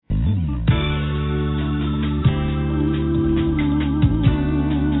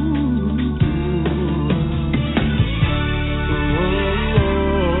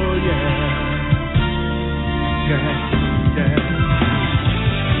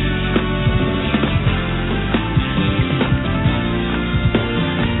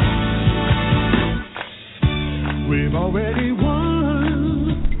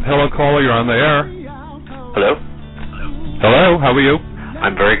you're on the air. Hello? Hello, how are you?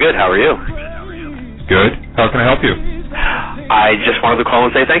 I'm very good. How are you? Good. How can I help you? I just wanted to call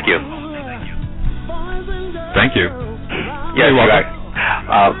and say thank you. Thank you. Yes, you're welcome.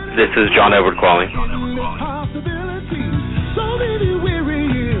 This is John Edward calling.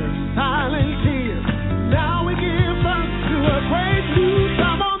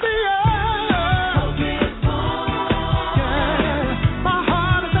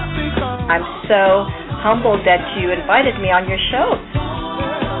 I'm so humbled that you invited me on your show.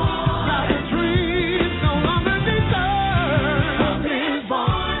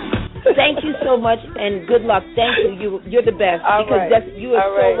 Thank you so much, and good luck. Thank you. You're the best. You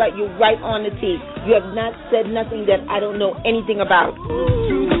are so right. You're right on the tee. You have not said nothing that I don't know anything about.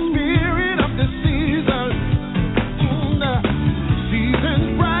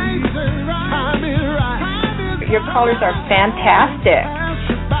 Your colors are fantastic.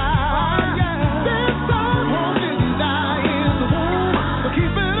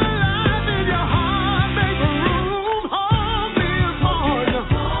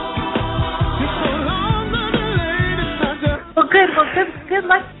 Good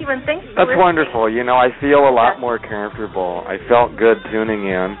luck, Stephen. Thanks for That's wonderful. You know, I feel a lot more comfortable. I felt good tuning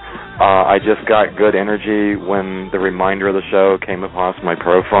in. I just got good energy when the reminder of the show came across my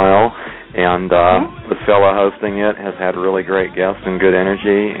profile, and the fellow hosting it has had really great guests and good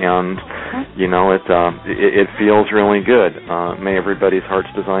energy, and you know, it feels really good. May everybody's heart's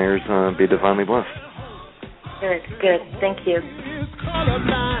desires be divinely blessed. Good. Thank you.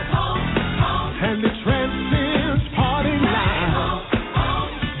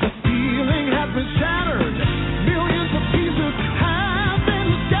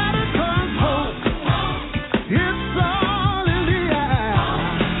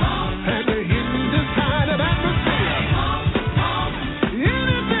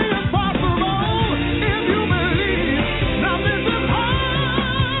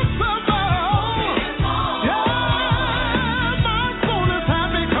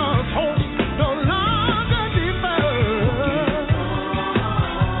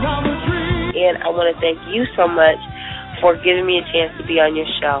 And I want to thank you so much for giving me a chance to be on your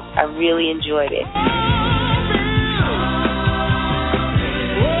show. I really enjoyed it.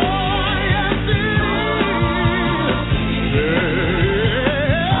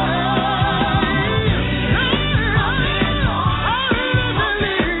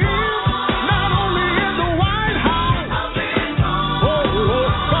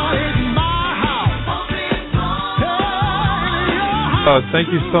 Thank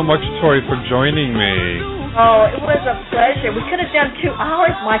you so much, Tori, for joining me. Oh, it was a pleasure. We could have done 2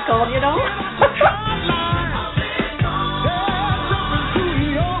 hours, Michael, you know.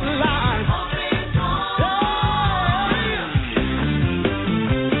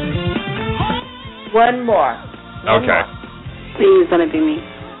 One more. Okay. Please, let it be me.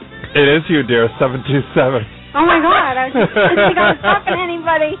 It is you, dear, 727. Oh, my God. I didn't think I was talking to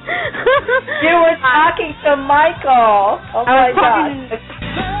anybody. You were talking to Michael. Oh, my God.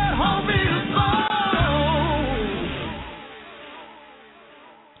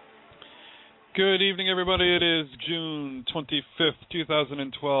 Good evening, everybody. It is June 25th,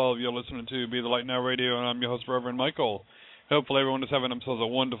 2012. You're listening to Be the Light Now Radio, and I'm your host, Reverend Michael. Hopefully everyone is having themselves a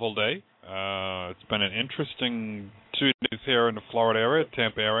wonderful day. It's been an interesting 2 days here in the Florida area,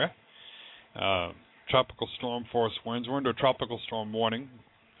 Tampa area. Tropical storm force winds. We're under tropical storm warning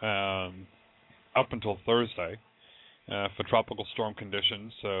up until Thursday for tropical storm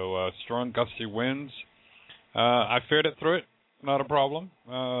conditions. So strong gusty winds. I fared it through it. Not a problem.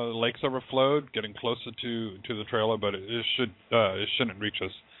 Lakes overflowed, getting closer to the trailer, but it shouldn't reach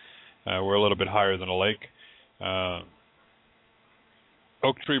us. We're a little bit higher than a lake.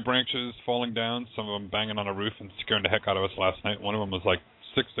 Oak tree branches falling down, some of them banging on a roof and scaring the heck out of us last night. One of them was like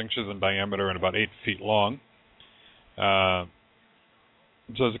 6 inches in diameter and about 8 feet long. So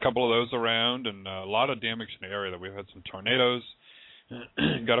there's a couple of those around, and a lot of damage in the area. That we've had some tornadoes.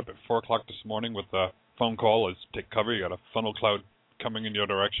 Got up at 4 o'clock this morning with a phone call. Is take cover. You got a funnel cloud coming in your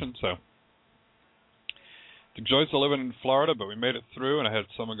direction. So the joys of living in Florida, but we made it through, and I had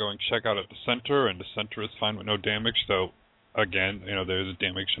someone go and check out at the center, and the center is fine with no damage. So again, you know, there's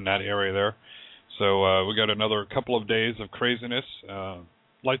damage in that area there. So we got another couple of days of craziness.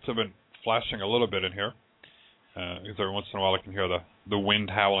 Lights have been flashing a little bit in here, because every once in a while I can hear the wind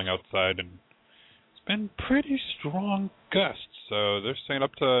howling outside, and it's been pretty strong gusts. So they're saying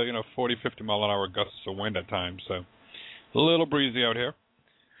up to 40, 50 mile an hour gusts of wind at times. So a little breezy out here.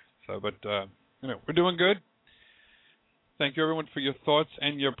 So, but we're doing good. thank you everyone for your thoughts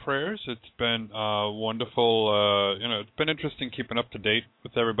and your prayers. It's been wonderful. It's been interesting keeping up to date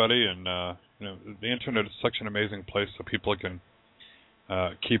with everybody, and the internet is such an amazing place so people can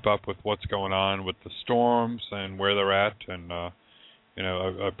keep up with what's going on with the storms and where they're at. And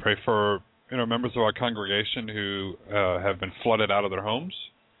I pray for members of our congregation who have been flooded out of their homes,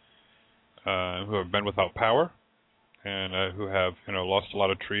 who have been without power, and who have lost a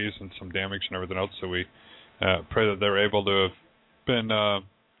lot of trees and some damage and everything else. So we pray that they're able to have been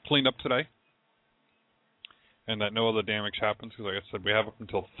cleaned up today, and that no other damage happens. Because, like I said, we have up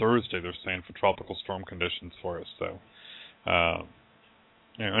until Thursday, they're saying, for tropical storm conditions for us. So,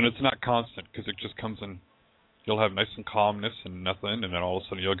 and it's not constant because it just comes in. You'll have nice and calmness and nothing, and then all of a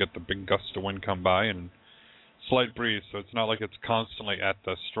sudden you'll get the big gust of wind come by and slight breeze. So it's not like it's constantly at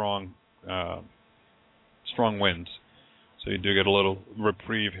the strong winds. So you do get a little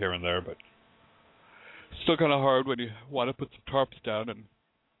reprieve here and there, but still kind of hard when you want to put some tarps down and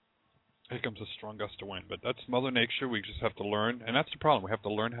here comes a strong gust of wind. But that's Mother Nature. We just have to learn, and that's the problem. We have to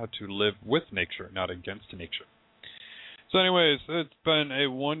learn how to live with nature, not against nature. So anyways, it's been we're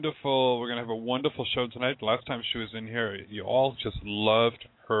going to have a wonderful show tonight. The last time she was in here, you all just loved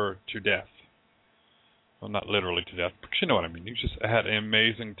her to death. Well, not literally to death, but you know what I mean. You just had an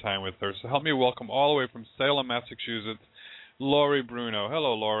amazing time with her. So help me welcome all the way from Salem, Massachusetts, Lori Bruno.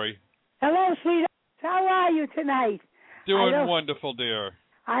 Hello, Lori. Hello, sweetheart. How are you tonight? Doing wonderful, dear.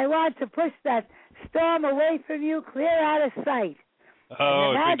 I want to push that storm away from you, clear out of sight.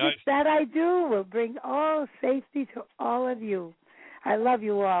 Oh, and the it'd be magic nice. that I do will bring all safety to all of you. I love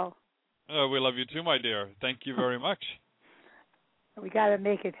you all. Oh, we love you too, my dear. Thank you very much. We got to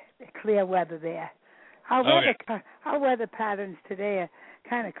make it clear weather there. Our weather patterns today are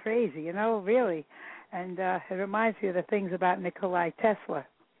kind of crazy, really. And it reminds me of the things about Nikola Tesla.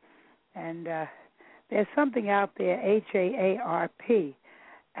 And there's something out there, HAARP,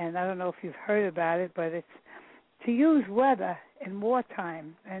 and I don't know if you've heard about it, but it's to use weather in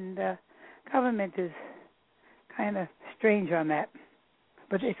wartime, and government is kind of strange on that.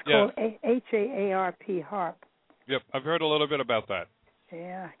 But it's called HAARP, HARP. Yep, I've heard a little bit about that.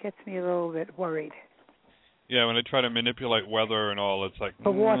 Yeah, it gets me a little bit worried. Yeah, when they try to manipulate weather and all, it's like...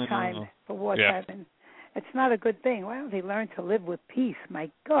 For wartime, yeah. And it's not a good thing. Why don't they learn to live with peace?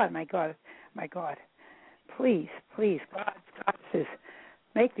 My God. Please, God says,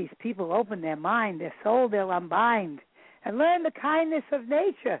 make these people open their mind, their soul, they'll unbind, and learn the kindness of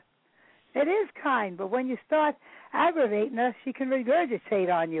nature. It is kind, but when you start aggravating her, she can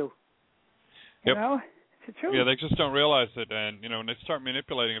regurgitate on you. You know? It's the truth. Yeah, they just don't realize it, and, when they start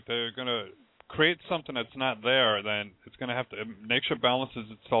manipulating, if they're going to create something that's not there, then it's going to have to... Nature balances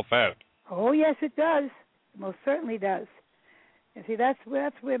itself out. Oh, yes, it does. It most certainly does. You see, that's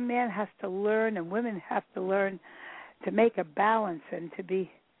where man has to learn, and women have to learn to make a balance and to be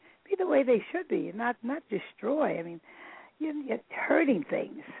the way they should be, and not destroy. I mean, you're hurting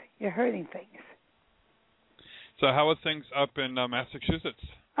things. You're hurting things. So how are things up in Massachusetts?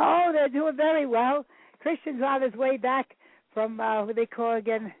 Oh, they're doing very well. Christian's on his way back from what they call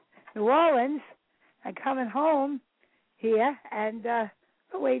again, New Orleans, and coming home here, and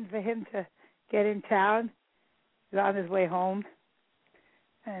we're waiting for him to get in town. He's on his way home.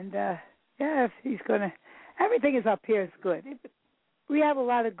 And, if he's going to... Everything is up here is good. We have a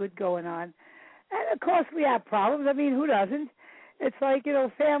lot of good going on. And, of course, we have problems. I mean, who doesn't? It's like,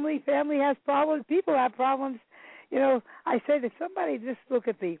 family has problems. People have problems. I say that somebody just look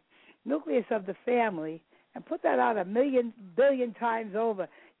at the nucleus of the family and put that out 1 billion times over.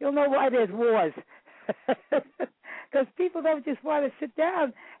 You'll know why there's wars. Because people don't just want to sit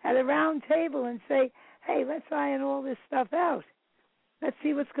down at a round table and say, hey, let's iron all this stuff out. Let's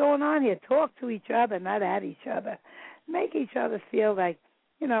see what's going on here. Talk to each other, not at each other. Make each other feel like,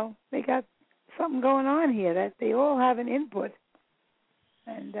 they got something going on here, that they all have an input.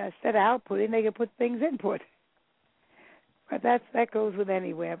 And instead of outputting, they can put things input. But that goes with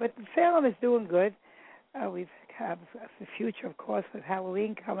anywhere. But Salem is doing good. We've have the future, of course, with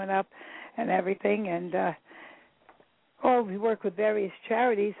Halloween coming up and everything. And we work with various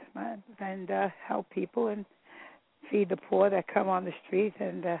charities and help people and feed the poor that come on the street.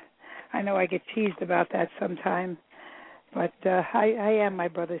 And I know I get teased about that sometime. But I am my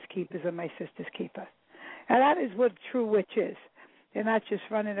brother's keepers and my sister's keeper. And that is what true witch is. They're not just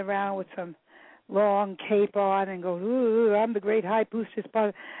running around with some long cape on and go, ooh, I'm the great high priestess,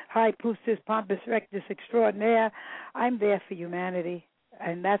 pompous rectus extraordinaire. I'm there for humanity,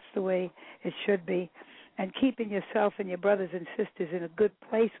 and that's the way it should be. And keeping yourself and your brothers and sisters in a good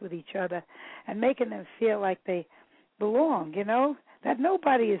place with each other and making them feel like they belong, that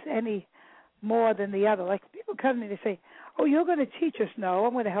nobody is any more than the other. Like people come to me and say, oh, you're going to teach us. No,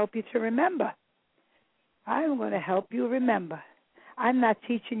 I'm going to help you to remember. I'm going to help you remember. I'm not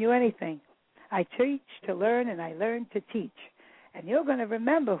teaching you anything. I teach to learn, and I learn to teach. And you're going to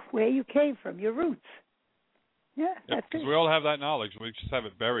remember where you came from, your roots. Yeah, that's it. Because we all have that knowledge. We just have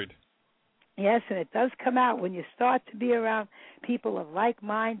it buried. Yes, and it does come out when you start to be around people of like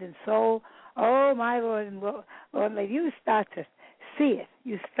mind and soul. Oh, my Lord and Lord, you start to see it.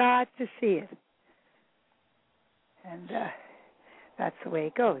 You start to see it. And that's the way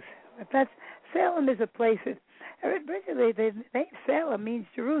it goes. But Salem is a place that, originally, the name Salem means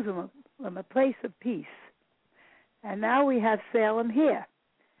Jerusalem, a place of peace. And now we have Salem here,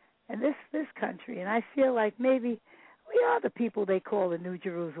 in this country. And I feel like maybe we are the people they call the New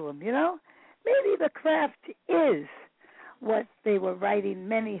Jerusalem, you know? Maybe the craft is what they were writing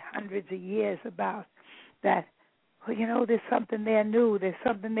many hundreds of years about, that, well, you know, there's something there new, there's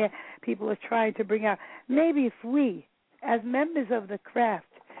something there people are trying to bring out. Maybe if we, as members of the craft,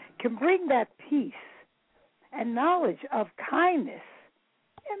 can bring that peace and knowledge of kindness,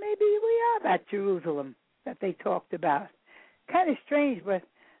 and maybe we are that Jerusalem that they talked about. Kind of strange, but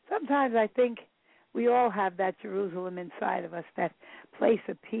sometimes I think we all have that Jerusalem inside of us, that place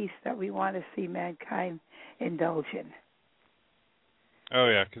of peace that we want to see mankind indulge in. Oh,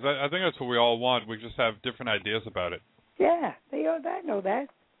 yeah, because I think that's what we all want. We just have different ideas about it. Yeah, I know that.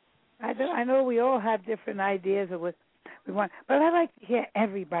 I know we all have different ideas of what we want, but I like to hear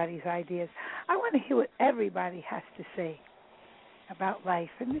everybody's ideas. I want to hear what everybody has to say about life,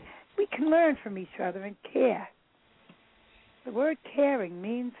 and we can learn from each other and care. The word caring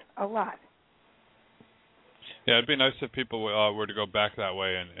means a lot. Yeah, it'd be nice if people were to go back that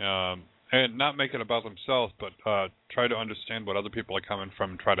way and not make it about themselves, but try to understand what other people are coming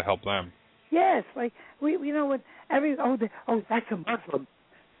from and try to help them. Yes, like we know what that's a Muslim.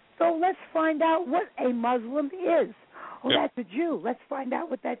 So let's find out what a Muslim is. That's a Jew. Let's find out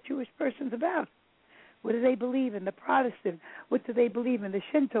what that Jewish person's about. What do they believe in? The Protestant. What do they believe in? The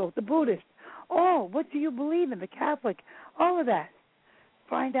Shinto, the Buddhist. Oh, what do you believe in? The Catholic. All of that.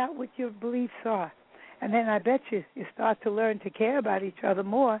 Find out what your beliefs are. And then I bet you start to learn to care about each other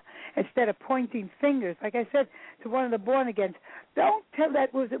more instead of pointing fingers. Like I said to one of the born-agains, don't tell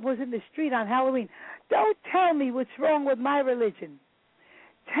that was in the street on Halloween. Don't tell me what's wrong with my religion.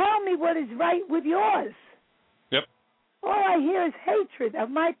 Tell me what is right with yours. Yep. All I hear is hatred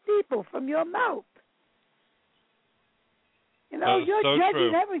of my people from your mouth. You know, you're so judging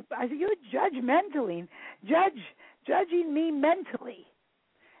true. everybody. You're judging me mentally.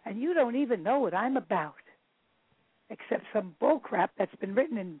 And you don't even know what I'm about, except some bull crap that's been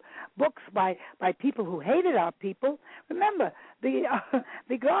written in books by people who hated our people. Remember, the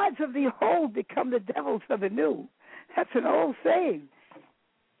gods of the old become the devils of the new. That's an old saying.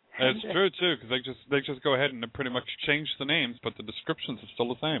 And it's true too, because they just go ahead and pretty much change the names, but the descriptions are still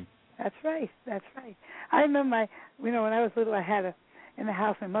the same. That's right. I remember when I was little, I had in the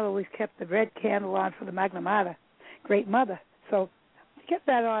house. My mother always kept the red candle on for the Magna Mater, Great Mother. So she kept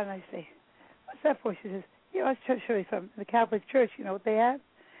that on, and I say, "What's that for?" She says, "Let's show you something. The Catholic Church, you know what they have?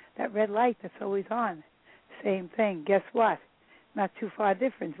 That red light that's always on. Same thing. Guess what? Not too far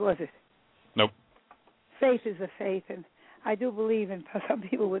difference, was it?" Nope. Faith is a faith, and I do believe, and some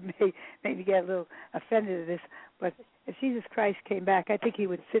people would maybe get a little offended at this, but if Jesus Christ came back, I think he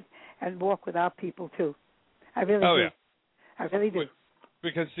would sit and walk with our people too. I really do. Yeah. I really do.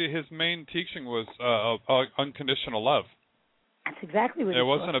 Because his main teaching was unconditional love. That's exactly what it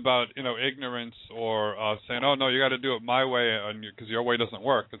wasn't about, ignorance or saying, "Oh no, you got to do it my way," because your way doesn't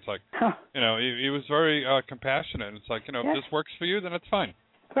work. It's like, he was very compassionate. It's like, if this works for you, then it's fine.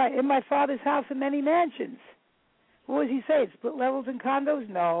 Right. In my Father's house are many mansions. What was he saying? Split levels and condos?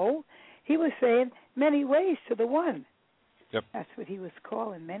 No. He was saying many ways to the one. Yep. That's what he was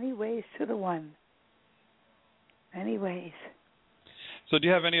calling, many ways to the one. Many ways. So do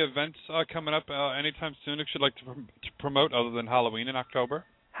you have any events coming up anytime soon that you'd like to promote other than Halloween in October?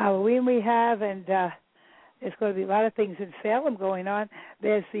 Halloween we have, and there's going to be a lot of things in Salem going on.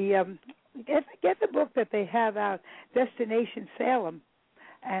 There's the get the book that they have out, Destination Salem,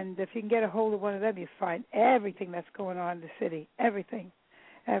 and if you can get a hold of one of them, you find everything that's going on in the city. Everything.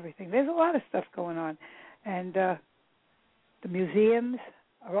 There's a lot of stuff going on, and the museums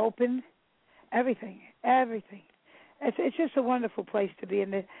are open. Everything. It's just a wonderful place to be,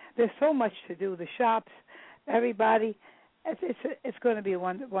 and there's so much to do. The shops, everybody. It's going to be a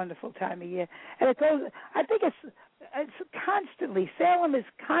wonderful time of year, and it goes. I think it's constantly. Salem is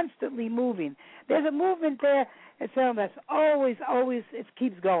constantly moving. There's a movement there at Salem that's always. It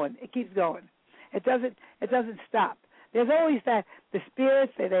keeps going. It doesn't stop. there's always the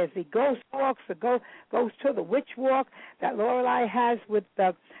spirits. There's the ghost walks, the ghost tour, the witch walk that Lorelei has with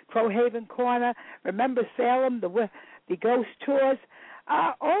the Crowhaven Corner. Remember Salem, the ghost tours.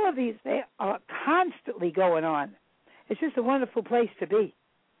 All of these, they are constantly going on. It's just a wonderful place to be.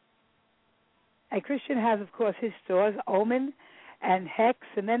 And Christian has, of course, his stores, Omen and Hex,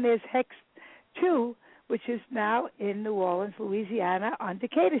 and then there's Hex 2, which is now in New Orleans, Louisiana, on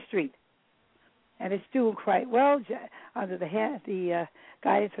Decatur Street. And it's doing quite well under the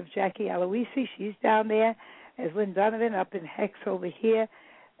guidance of Jackie Aloisi. She's down there. There's Lynn Donovan up in Hex over here,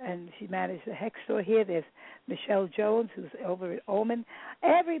 and she managed the Hex store here. There's Michelle Jones, who's over at Omen.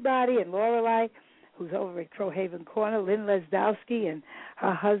 Everybody, and Lorelei, who's over at Crowhaven Corner. Lynn Lesdowski and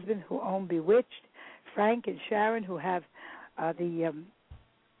her husband, who own Bewitched. Frank and Sharon, who have the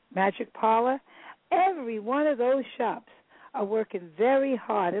Magic Parlor. Every one of those shops are working very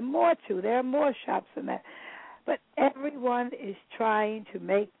hard, and more too. There are more shops than that. But everyone is trying to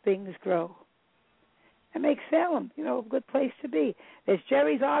make things grow and make Salem, a good place to be. There's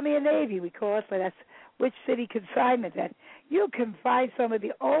Jerry's Army and Navy, we call it, but that's Which City Consignment. And you can find some of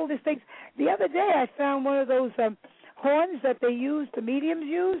the oldest things. The other day I found one of those horns that they use, the mediums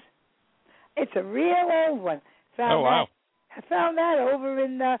use. It's a real old one. Wow. I found that over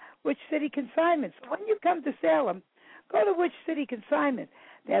in Which City Consignment. So when you come to Salem, go to Which City Consignment.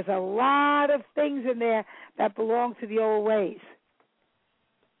 There's a lot of things in there that belong to the old ways.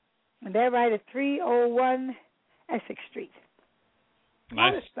 And they're right at 301 Essex Street.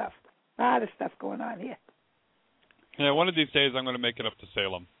 Nice. A lot of stuff going on here. Yeah, one of these days I'm going to make it up to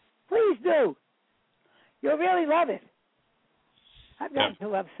Salem. Please do. You'll really love it. I've gotten to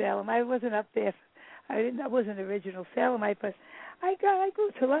love Salem. I wasn't up there. I wasn't original Salemite, but I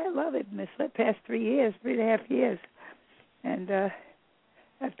grew to love it in this past 3.5 years. And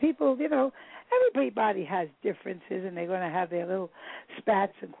as people, everybody has differences, and they're going to have their little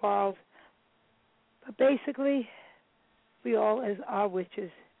spats and quarrels. But basically, we all are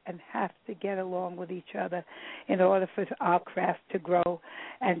witches and have to get along with each other in order for our craft to grow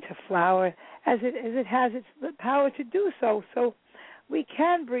and to flower as it has its power to do so. So we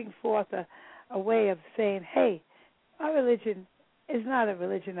can bring forth a way of saying, hey, our religion is not a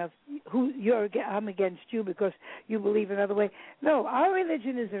religion of I'm against you because you believe another way. No, our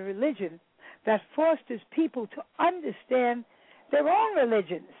religion is a religion that fosters people to understand their own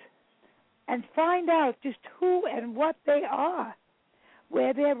religions and find out just who and what they are,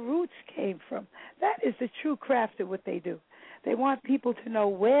 where their roots came from. That is the true craft of what they do. They want people to know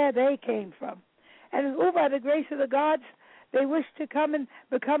where they came from. And who, by the grace of the gods, they wish to come and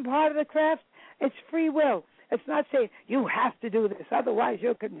become part of the craft. It's free will. It's not saying, you have to do this, otherwise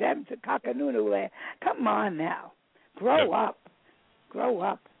you're condemned to cock-a-noo-noo land. Come on now. Grow up.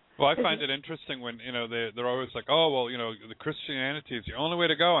 Well, I find it interesting when, they're always like, oh, well, the Christianity is the only way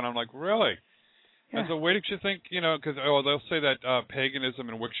to go. And I'm like, really? Yeah. And so where did you think, because they'll say that paganism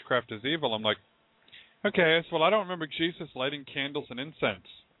and witchcraft is evil. I'm like, okay, well, I don't remember Jesus lighting candles and incense.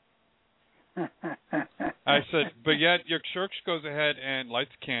 I said, but yet your church goes ahead and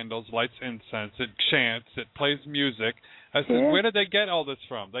lights candles, lights incense, it chants, it plays music. I said, where did they get all this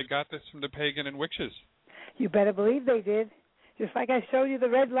from? They got this from the pagan and witches. You better believe they did. Just like I showed you the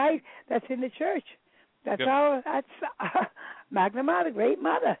red light that's in the church. That's Magna Mother, Great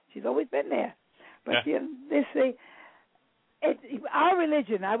Mother. She's always been there. But our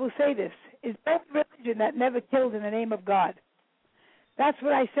religion, I will say this, is both religion that never killed in the name of God. That's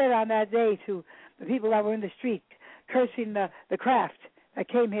what I said on that day to the people that were in the street cursing the craft that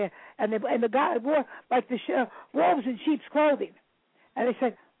came here, and the guy wore like the wolves in sheep's clothing, and they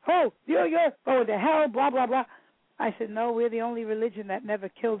said, "Oh, you're going to hell," blah blah blah. I said, "No, we're the only religion that never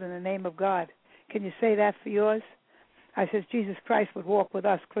killed in the name of God. Can you say that for yours?" I said, "Jesus Christ would walk with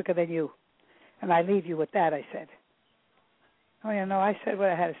us quicker than you," and I leave you with that. I said, I said what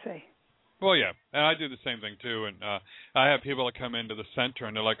I had to say. Well, yeah, and I do the same thing, too, and I have people that come into the center,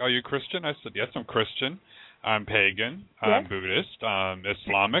 and they're like, are you Christian? I said, yes, I'm Christian, I'm pagan, I'm Buddhist, I'm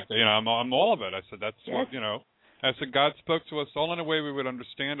Islamic, I'm all of it. I said, that's what, I said, God spoke to us all in a way we would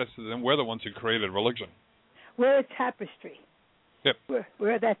understand. I said, and we're the ones who created religion. We're a tapestry. Yep.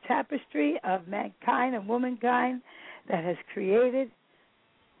 We're that tapestry of mankind and womankind that has created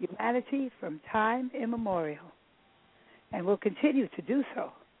humanity from time immemorial, and will continue to do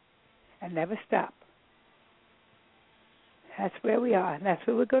so. And never stop. That's where we are, and that's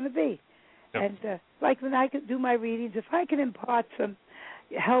where we're going to be. Yep. And like when I can do my readings, if I can impart some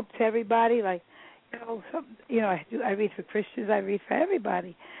help to everybody, like I read for Christians, I read for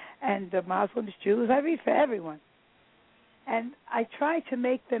everybody, and Muslims, Jews, I read for everyone. And I try to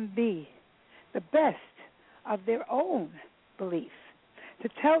make them be the best of their own belief, to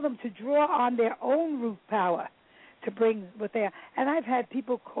tell them to draw on their own root power to bring what they are. And I've had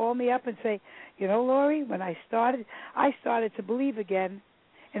people call me up and say, you know, Laurie, when I started to believe again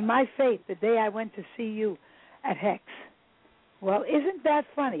in my faith the day I went to see you at Hex. Well, isn't that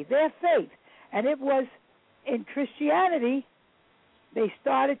funny? Their faith. And it was in Christianity they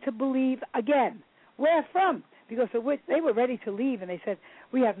started to believe again. Where from? Because of which they were ready to leave, and they said,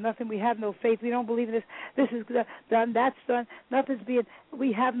 we have nothing, we have no faith, we don't believe in this, this is done, that's done, nothing's being,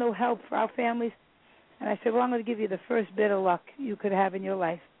 we have no help for our families. And I said, well, I'm going to give you the first bit of luck you could have in your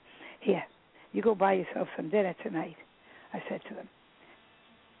life. Here, you go buy yourself some dinner tonight, I said to them.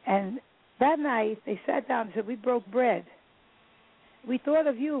 And that night, they sat down and said, we broke bread. We thought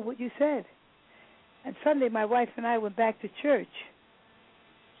of you, what you said. And Sunday, my wife and I went back to church.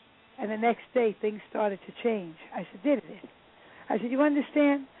 And the next day, things started to change. I said, did it? I said, you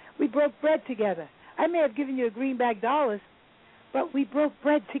understand? We broke bread together. I may have given you $greenback dollars, but we broke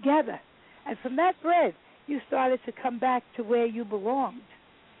bread together. And from that bread, you started to come back to where you belonged.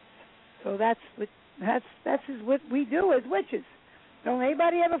 So that's what we do as witches. Don't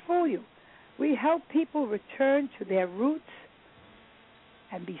anybody ever fool you. We help people return to their roots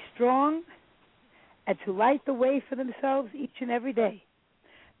and be strong and to light the way for themselves each and every day.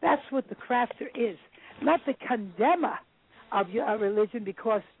 That's what the crafter is, not the condemner of your religion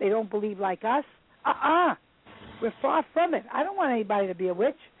because they don't believe like us. We're far from it. I don't want anybody to be a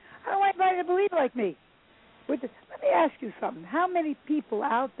witch. I don't want anybody to believe like me. Let me ask you something. How many people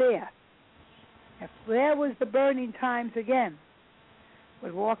out there, if there was the burning times again,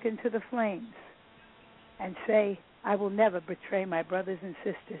 would walk into the flames and say, I will never betray my brothers and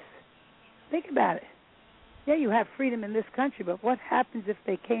sisters? Think about it. Yeah, you have freedom in this country, but what happens if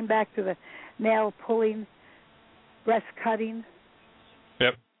they came back to the nail-pulling, breast-cutting,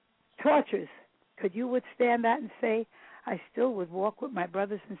 tortures? Could you withstand that and say, I still would walk with my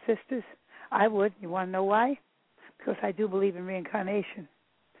brothers and sisters? I would. You want to know why? Because I do believe in reincarnation,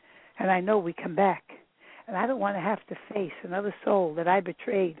 and I know we come back, and I don't want to have to face another soul that I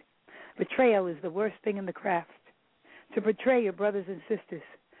betrayed. Betrayal is the worst thing in the craft. To betray your brothers and sisters,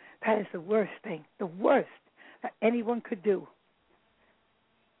 that is the worst thing, the worst that anyone could do.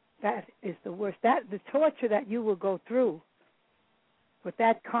 That is the worst. The torture that you will go through with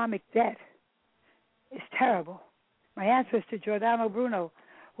that karmic debt is terrible. My ancestor, Giordano Bruno,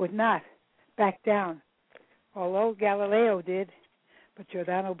 would not back down, although Galileo did, but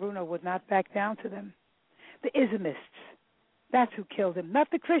Giordano Bruno would not back down to them. The Islamists, that's who killed him, not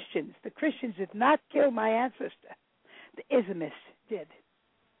the Christians. The Christians did not kill my ancestor. The Islamists did.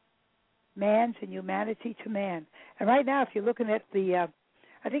 Man's and humanity to man. And right now, if you're looking at the,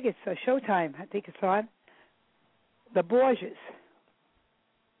 I think it's Showtime, I think it's on, the Borgias.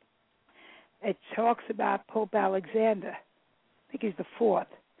 It talks about Pope Alexander, I think he's the fourth,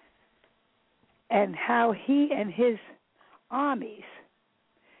 and how he and his armies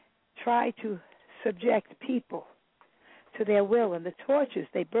try to subject people to their will, and the tortures.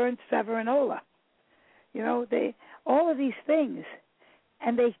 They burned Savonarola. You know, all of these things,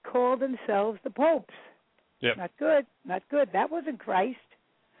 and they call themselves the popes. Yep. Not good, not good. That wasn't Christ.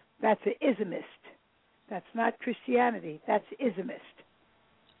 That's an Islamist. That's not Christianity. That's Islamist.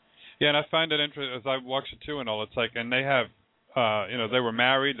 Yeah, and I find it interesting as I watch it too and all. It's like, and they have, they were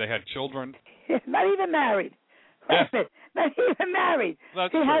married, they had children. Not even married. Yeah. Not even married.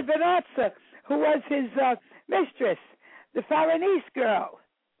 That's he true. had Benazza, who was his mistress. The Faranese girl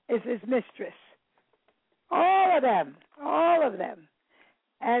is his mistress. All of them.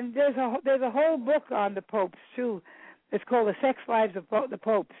 And there's a whole book on the popes too. It's called The Sex Lives of the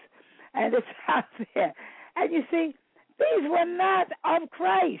Popes, and it's out there. And you see, these were not of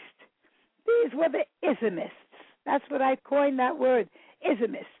Christ. These were the Islamists. That's what I coined that word,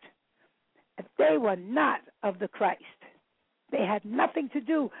 Islamist. They were not of the Christ. They had nothing to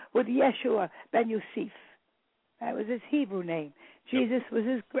do with Yeshua ben Yosef. That was his Hebrew name. Jesus was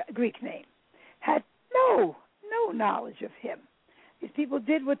his Greek name. Had no knowledge of him. These people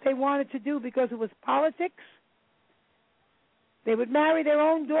did what they wanted to do because it was politics. They would marry their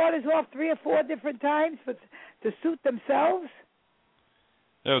own daughters off 3 or 4 different times to suit themselves.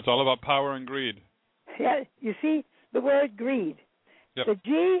 Yeah, it's all about power and greed. Yeah, you see the word greed. Yep. The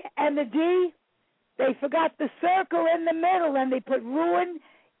G and the D, they forgot the circle in the middle, and they put ruin,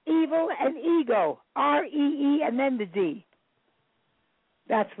 evil, and ego, R-E-E, and then the D.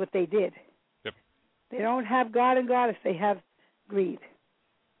 That's what they did. Yep. They don't have God and Goddess. They have greed.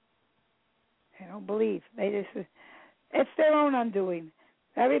 They don't believe. It's their own undoing.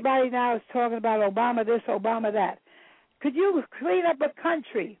 Everybody now is talking about Obama this, Obama that. Could you clean up a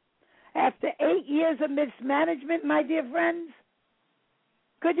country after 8 years of mismanagement, my dear friends?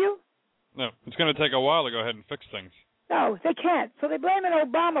 Could you? No, it's going to take a while to go ahead and fix things. No, they can't. So they're blaming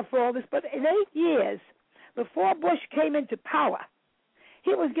Obama for all this. But in 8 years, before Bush came into power,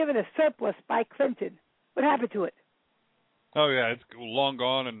 he was given a surplus by Clinton. What happened to it? Oh, yeah, it's long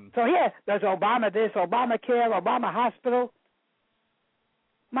gone. And so here, there's Obama this, Obamacare, Obama Hospital.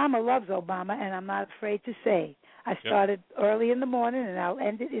 Mama loves Obama, and I'm not afraid to say. I started early in the morning, and I'll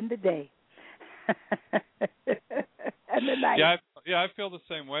end it in the day. And the night. Yeah, I feel the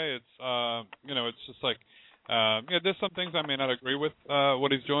same way. It's, it's just like, there's some things I may not agree with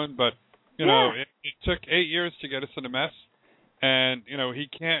what he's doing, but, you know, it took 8 years to get us in a mess, and, he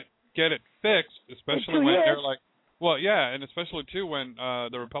can't get it fixed, especially when they're like, well, yeah, and especially, too, when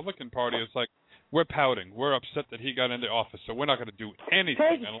the Republican Party is like, we're pouting. We're upset that he got into office, so we're not going to do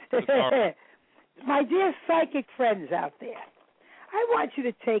anything. My dear psychic friends out there, I want you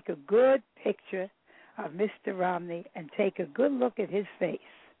to take a good picture of Mr. Romney and take a good look at his face.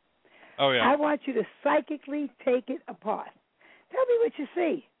 Oh, yeah. I want you to psychically take it apart. Tell me what you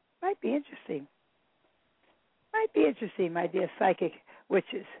see. Might be interesting. Might be interesting, my dear psychic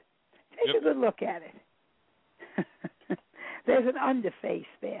witches. Take a good look at it. There's an underface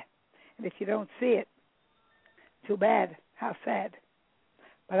there. And if you don't see it, too bad. How sad.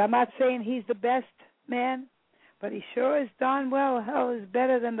 But I'm not saying he's the best man, but he sure is darn well is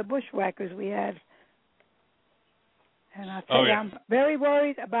better than the bushwhackers we had. And I'll tell you, I'm very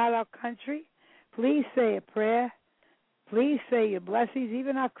worried about our country. Please say a prayer. Please say your blessings,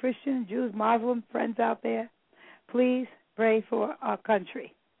 even our Christian, Jews, Muslim friends out there. Please pray for our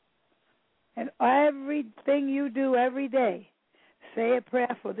country. And everything you do every day, say a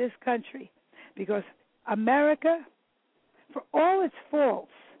prayer for this country. Because America, for all its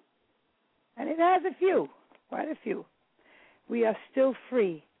faults, and it has a few, quite a few, we are still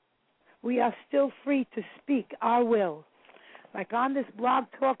free. We are still free to speak our will. Like on this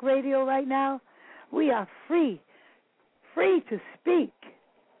blog talk radio right now, we are free to speak.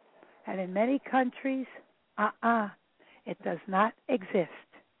 And in many countries, it does not exist,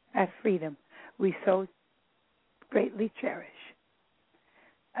 that freedom we so greatly cherish.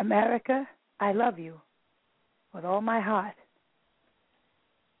 America, I love you with all my heart.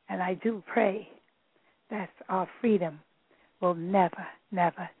 And I do pray that our freedom will never,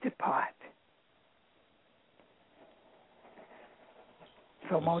 never depart.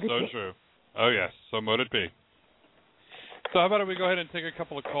 So mote it be. So true. Oh, yes. So mote it be. So how about we go ahead and take a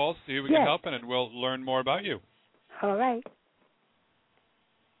couple of calls, see if we can help, and then we'll learn more about you. All right.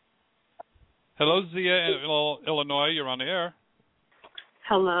 Hello, Zia in Illinois. You're on the air.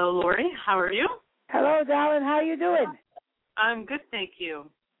 Hello, Lori. How are you? Hello, darling. How are you doing? I'm good, thank you.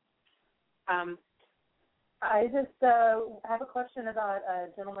 I just have a question about a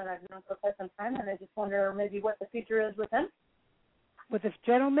gentleman I've known for quite some time, and I just wonder maybe what the future is with him. With this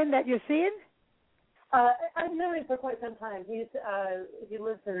gentleman that you're seeing? I've known him for quite some time. He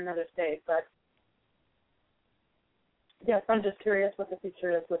lives in another state, but yes, I'm just curious what the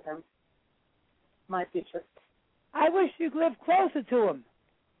future is with him. My future. I wish you lived closer to him.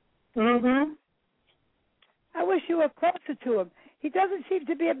 Mm-hmm. I wish you were closer to him. He doesn't seem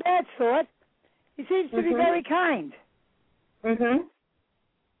to be a bad sort. He seems to be very kind. Mm-hmm.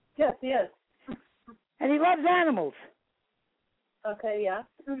 Yes, he is. And he loves animals. Okay, yeah.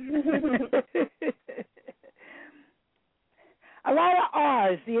 A lot of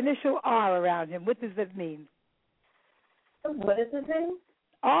R's, the initial R around him. What does that mean? What is his name?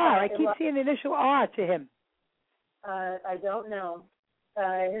 R. I keep seeing the initial R to him. I don't know.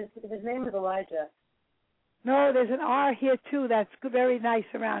 His name is Elijah. No, there's an R here, too, that's very nice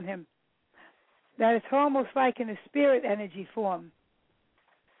around him. That it's almost like in a spirit energy form.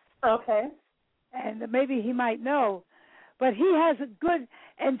 Okay. And maybe he might know. But he has a good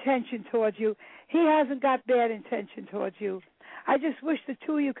intention towards you. He hasn't got bad intention towards you. I just wish the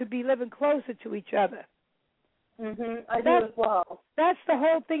two of you could be living closer to each other. Mm-hmm. I do as well. That's the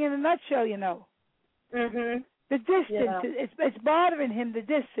whole thing in a nutshell, you know. Mm-hmm. The distance, it's bothering him, the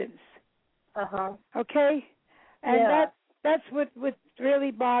distance. Uh-huh. Okay? And that's what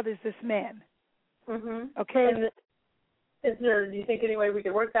really bothers this man. Mm-hmm. Okay? And do you think any way we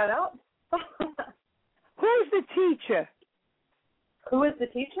could work that out? Who's the teacher? Who is the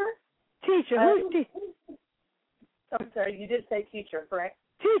teacher? Teacher. I'm sorry, you did say teacher, correct?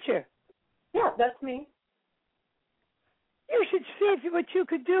 Teacher. Yeah, that's me. You should see what you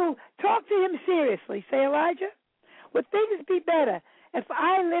could do. Talk to him seriously. Say, Elijah, would things be better if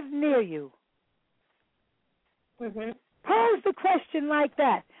I lived near you? Mm-hmm. Pose the question like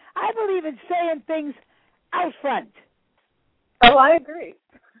that. I believe in saying things out front. Oh, I agree.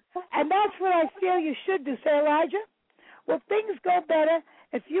 And that's what I feel you should do. Say, Elijah, will things go better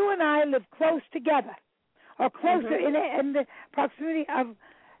if you and I live close together, or closer in the proximity of?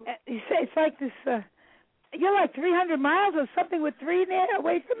 You say it's like this. You're like 300 miles or something with 3 there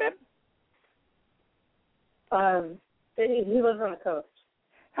away from him. He lives on the coast.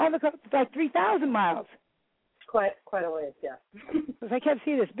 On the coast, it's like 3,000 miles. Quite a ways, yeah. Because I kept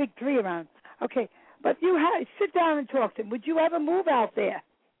seeing this big 3 around. Okay, but you sit down and talk to him. Would you ever move out there?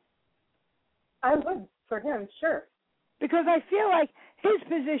 I would, for him, sure. Because I feel like his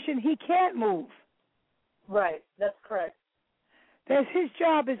position, he can't move. Right, that's correct. His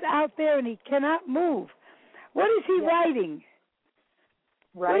job is out there and he cannot move. What is he writing?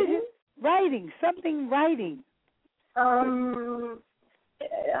 Writing? Writing, something writing. I'm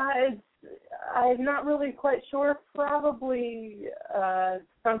not really quite sure. Probably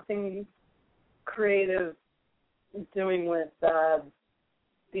something creative doing with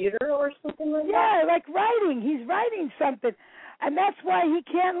theater or something like that. Yeah, like writing. He's writing something, and that's why he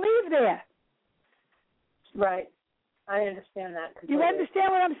can't leave there. Right. I understand that completely. You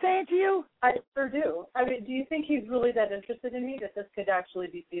understand what I'm saying to you? I sure do. I mean, do you think he's really that interested in me, that this could actually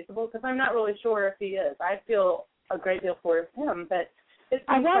be feasible? Because I'm not really sure if he is. I feel a great deal for him, but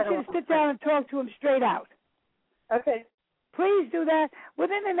I want you to sit down and talk to him straight out. Okay. Please do that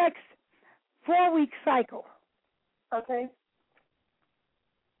within the next 4-week cycle. Okay.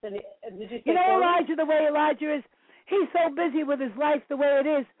 Did you say Elijah, the way Elijah is, he's so busy with his life the way it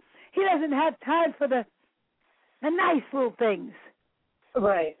is, he doesn't have time for the nice little things.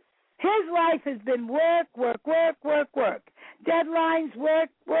 Right. His life has been work. Deadlines, work,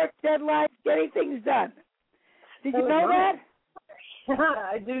 deadlines, getting things done. Did you know that?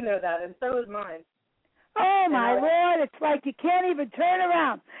 I do know that, and so is mine. Oh, my Lord, it's like you can't even turn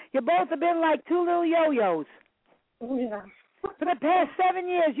around. You both have been like 2 little yo-yos. Yeah. For the past 7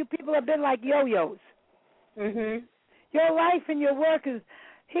 years, you people have been like yo-yos. Mhm. Your life and your work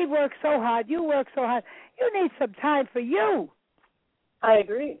he works so hard, you work so hard. You need some time for you. I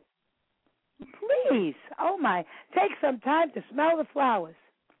agree. Please. Oh, my. Take some time to smell the flowers.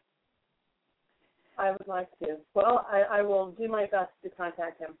 I would like to. Well, I will do my best to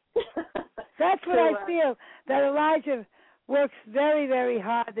contact him. That's what I feel, that Elijah works very, very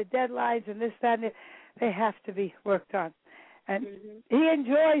hard. The deadlines and this, that, and they have to be worked on. And he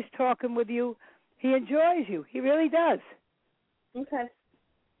enjoys talking with you. He enjoys you. He really does. Okay.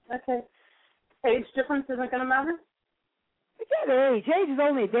 Age difference isn't going to matter? Forget age. Age is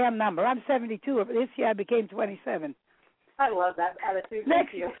only a damn number. I'm 72. This year I became 27. I love that attitude.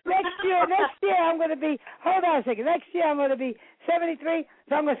 Next year I'm going to be, hold on a second, next year I'm going to be 73,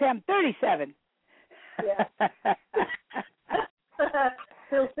 so I'm going to say I'm 37. Yeah.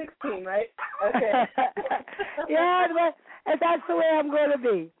 Still 16, right? Okay. Yeah, that's the way I'm going to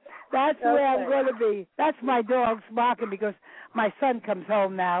be. That's the way I'm going to be. That's my dog's barking because my son comes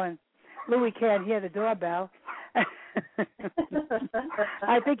home now and Louis can't hear the doorbell.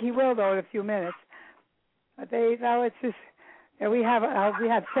 I think he will, though, in a few minutes. But it's just, we have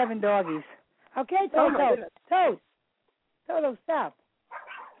 7 doggies. Okay, Toto, stop.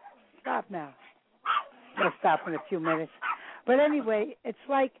 Stop now. They'll stop in a few minutes. But anyway, it's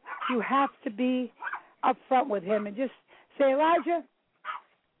like you have to be up front with him and just say, Elijah,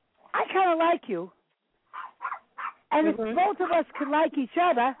 I kind of like you. And if both of us could like each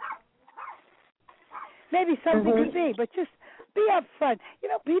other, maybe something could be. But just be up front.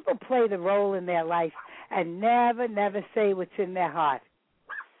 People play the role in their life and never say what's in their heart.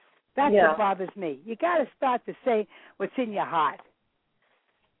 That's what bothers me. You got to start to say what's in your heart.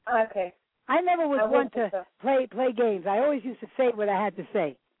 Okay. I never was one to play games. I always used to say what I had to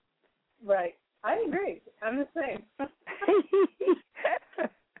say. Right. I agree. I'm the same. But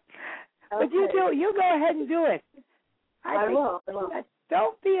you go ahead and do it. I will.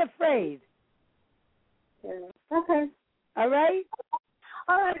 Don't be afraid. Yeah. Okay. All right?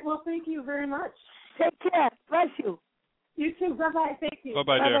 All right. Well, thank you very much. Take care. Bless you. You too. Bye-bye. Thank you.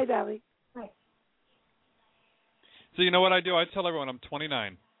 Bye-bye, dear. Bye-bye, darling. Bye. So you know what I do? I tell everyone I'm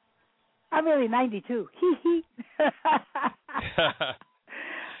 29. I'm really 92.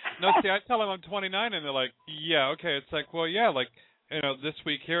 No, see, I tell them I'm 29, and they're like, "Yeah, okay." It's like, well, yeah, like this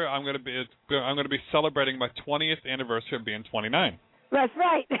week here, I'm going to be celebrating my 20th anniversary of being 29. That's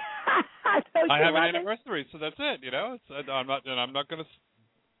right. I have an anniversary, so that's it. I'm not going to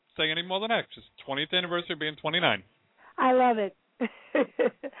say any more than that. Just 20th anniversary of being 29. I love it.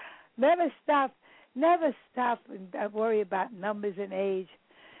 Never stop and worry about numbers and age.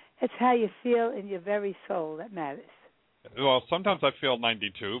 It's how you feel in your very soul that matters. Well, sometimes I feel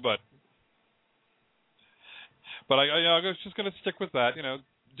 92, but I was just going to stick with that.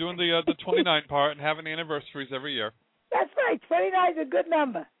 doing the 29 part and having anniversaries every year. That's right. 29 is a good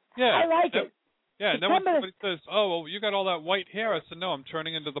number. Yeah. I like it. Yeah, and then when somebody says, "Oh, well, you got all that white hair," I said, "No, I'm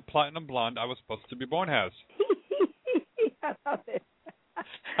turning into the platinum blonde I was supposed to be born as." I love it.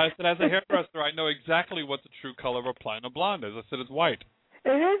 I said, as a hairdresser, I know exactly what the true color of a platinum blonde is. I said, it's white. It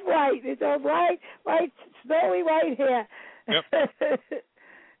is white. It's a white, snowy white hair. Yep.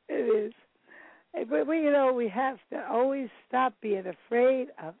 It is. But we have to always stop being afraid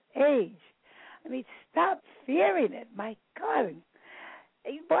of age. I mean, stop fearing it. My God.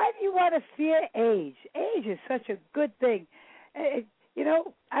 Why do you want to fear age? Age is such a good thing.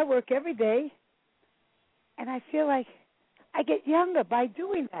 I work every day, and I feel like I get younger by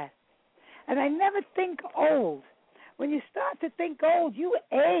doing that. And I never think old. When you start to think old, you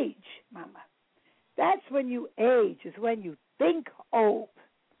age, Mama. That's when you age, is when you think old.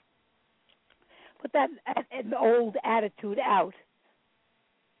 Put that an old attitude out.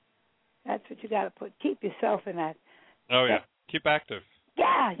 That's what you got to put. Keep yourself in that. Oh, yeah. Keep active.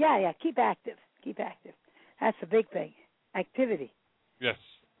 Yeah. Keep active. That's the big thing. Activity. Yes.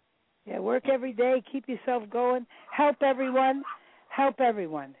 Yeah, work every day. Keep yourself going. Help everyone.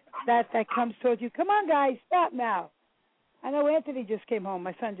 That comes towards you. Come on, guys. Stop now. I know Anthony just came home.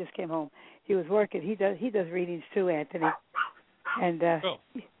 My son just came home. He was working. He does readings too, Anthony. And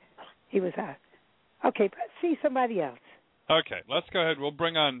he was out. Okay, let's see somebody else. Okay, let's go ahead. We'll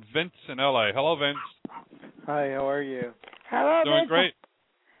bring on Vince in L.A. Hello, Vince. Hi, how are you? Hello, Doing Vince. great.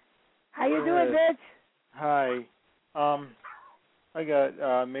 How you doing, Vince? Hi. I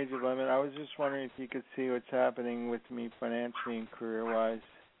got major limit. I was just wondering if you could see what's happening with me financially and career-wise.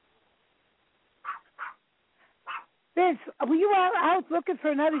 Vince, were you out looking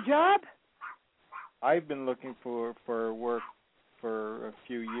for another job? I've been looking for work for a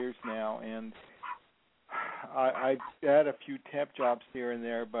few years now, and I've had a few temp jobs here and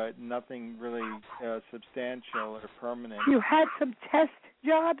there, but nothing really substantial or permanent. You had some test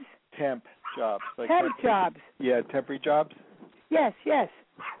jobs? Temp jobs. Temp jobs. Yeah, temporary jobs. Yes.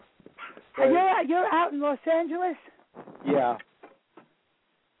 And you're out in Los Angeles? Yeah.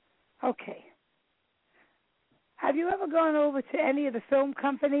 Okay. Have you ever gone over to any of the film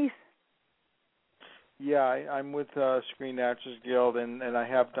companies? Yeah, I'm with Screen Actors Guild, and I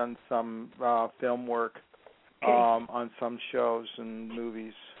have done some film work on some shows and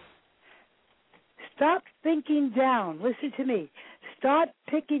movies. Stop thinking down. Listen to me. Start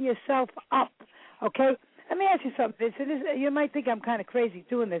picking yourself up, okay? Let me ask you something, Vincent. You might think I'm kind of crazy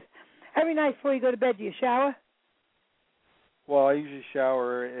doing this. Every night before you go to bed, do you shower? Well, I usually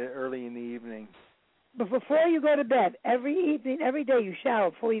shower early in the evening. But before you go to bed, every evening, every day you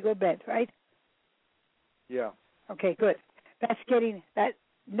shower before you go to bed, right? Yeah. Okay, good. That's getting that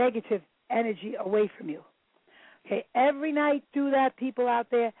negative energy away from you. Okay, every night do that, people out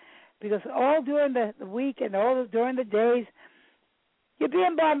there, because all during the week and all during the days, you're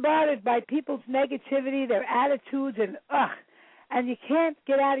being bombarded by people's negativity, their attitudes, and you can't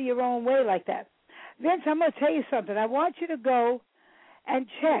get out of your own way like that. Vince, I'm going to tell you something. I want you to go and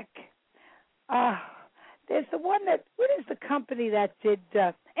check. There's the one what is the company that did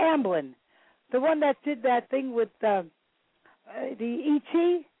Amblin? The one that did that thing with the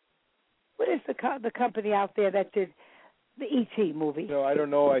E.T.? What is the company out there that did the E.T. movie? No, I don't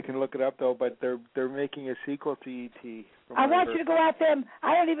know. I can look it up, though, but they're making a sequel to E.T. I want you to go out there.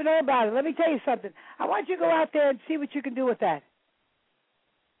 I don't even know about it. Let me tell you something. I want you to go out there and see what you can do with that.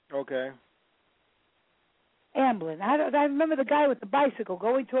 Okay. Amblin. I remember the guy with the bicycle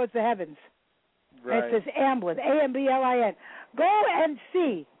going towards the heavens. Right. And it says Amblin, A-M-B-L-I-N. Go and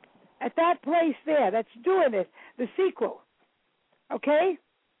see at that place there that's doing it, the sequel. Okay?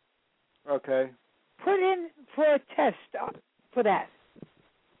 Okay. Put in for a test for that.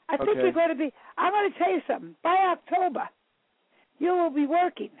 I think you're going to be, I'm going to tell you something. By October, you will be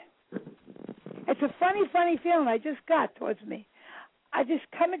working. It's a funny feeling I just got towards me. I just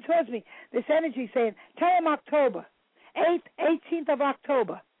coming towards me, this energy saying, tell him October, 18th of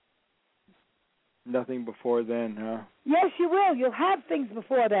October. Nothing before then, huh? Yes, you will. You'll have things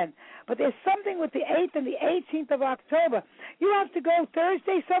before then. But there's something with the 8th and the 18th of October. You have to go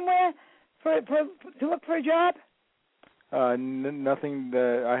Thursday somewhere to look for a job? Nothing.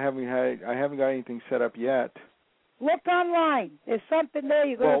 I haven't got anything set up yet. Look online. There's something there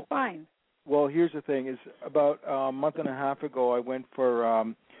you're going to find. Well, here's the thing. Is about a month and a half ago, I went for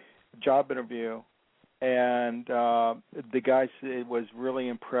a job interview, and the guy was really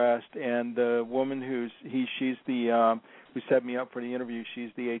impressed. And the woman she's the who set me up for the interview.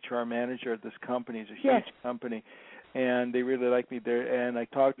 She's the HR manager at this company. It's a huge company. and they really like me there. And I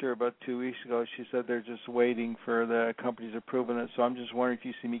talked to her about 2 weeks ago. She said they're just waiting for the company's approval it. So I'm just wondering if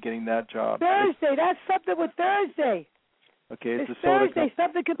you see me getting that job. Thursday. That's something with Thursday. Okay, it's a soda Thursday.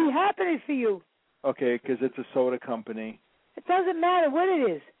 Something could be happening for you. Okay, because it's a soda company. It doesn't matter what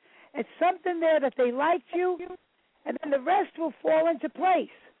it is. It's something there that they liked you, and then the rest will fall into place.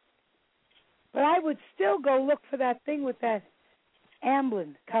 But I would still go look for that thing with that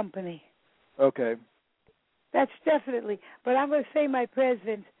Amblin company. Okay. That's definitely. But I'm going to say, my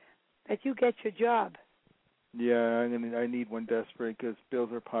president, that you get your job. Yeah, I need one desperate because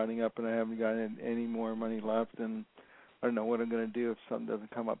bills are piling up and I haven't got any more money left, and I don't know what I'm going to do if something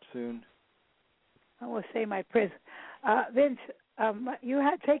doesn't come up soon. I will say, my president. Vince, you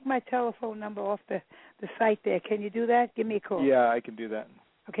take my telephone number off the site there. Can you do that? Give me a call. Yeah, I can do that.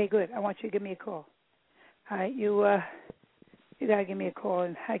 Okay, good. I want you to give me a call. All right, you gotta give me a call,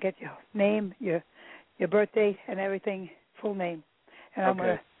 and I get your name, your birth date, and everything, full name, and I'm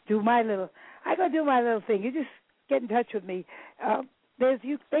gonna do my little. I gotta do my little thing. You just get in touch with me.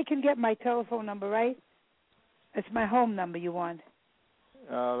 They can get my telephone number, right? It's my home number you want.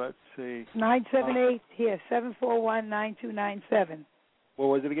 Let's see. 978 here 741-9297. What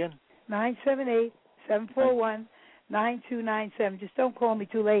was it again? 978-741-9297. Just don't call me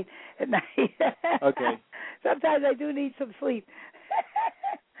too late at night. Okay. Sometimes I do need some sleep.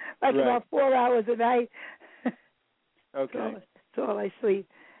 Like right. About 4 hours a night. Okay. That's all I sleep.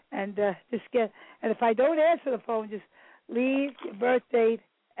 And and if I don't answer the phone, just leave your birth date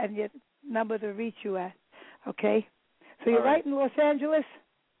and your number to reach you at. Okay? So you're right in Los Angeles?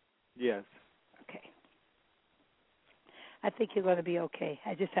 Yes. Okay. I think you're going to be okay.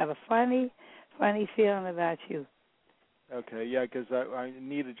 I just have a funny feeling about you. Okay, yeah, because I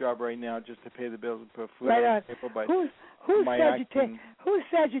need a job right now just to pay the bills and put food right on on. the table. But who's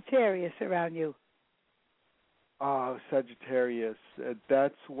Sagittarius around you? Oh, Sagittarius.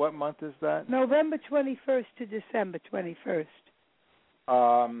 That's what month is that? November 21st to December 21st.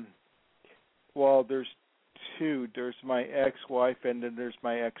 Well, there's two. There's my ex-wife and then there's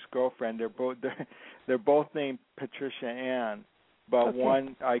my ex-girlfriend. They're both named Patricia Ann, but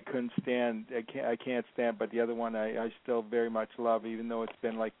one I couldn't stand. I can't stand, but the other one I still very much love, even though it's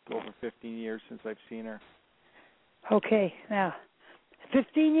been like over 15 years since I've seen her. Okay, now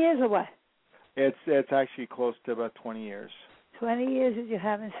 15 years or what? It's actually close to about 20 years. 20 years that you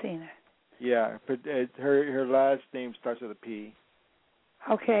haven't seen her. Yeah, but her last name starts with a P.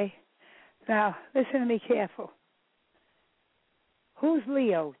 Okay. Now, listen to me careful. Who's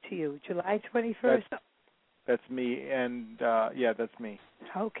Leo to you? July 21st? That's me, and that's me.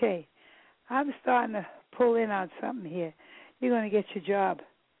 Okay. I'm starting to pull in on something here. You're going to get your job.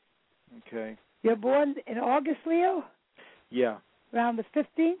 Okay. You're born in August, Leo? Yeah. Around the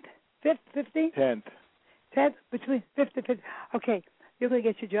 15th? 5th, 15th? 10th. 10th? Between 5th and 5th. Okay. You're going to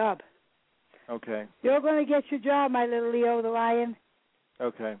get your job. Okay. You're going to get your job, my little Leo the lion.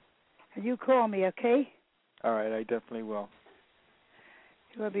 Okay. And you call me, okay? All right, I definitely will.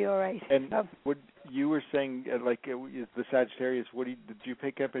 You'll be all right. And what you were saying, the Sagittarius, did you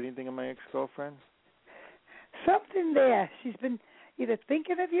pick up anything on my ex-girlfriend? Something there. She's been either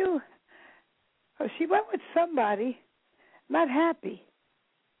thinking of you or she went with somebody, not happy.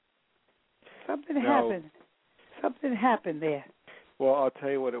 Something happened. Something happened there. Well, I'll tell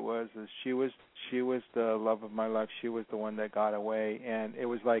you what it was. Is she was the love of my life. She was the one that got away, and it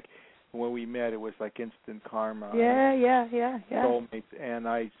was like when we met, it was like instant karma. Yeah. Soulmates, and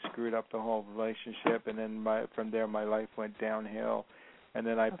I screwed up the whole relationship, and then from there my life went downhill, and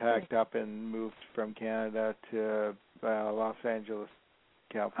then I packed up and moved from Canada to Los Angeles,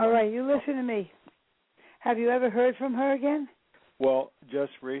 California. All right, you listen to me. Have you ever heard from her again? Well,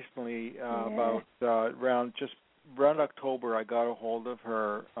 just recently, about around October, I got a hold of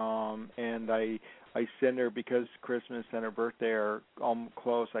her, and I sent her, because Christmas and her birthday are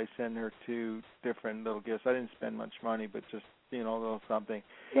close, I sent her 2 different little gifts. I didn't spend much money, but just, a little something.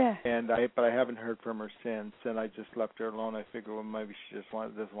 Yeah. But I haven't heard from her since, and I just left her alone. I figured, well, maybe she just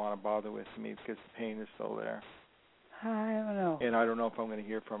doesn't want to bother with me because the pain is still there. I don't know. And I don't know if I'm going to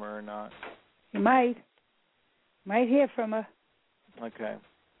hear from her or not. You might hear from her. Okay.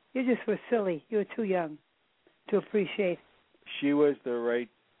 You just were silly. You were too young to appreciate. She was the right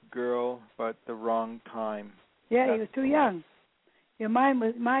girl, but the wrong time. Yeah, you were too young. Your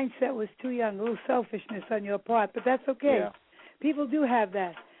mindset was too young. A little selfishness on your part, but that's okay. Yeah. People do have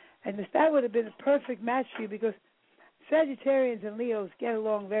that, and that would have been a perfect match for you because Sagittarians and Leos get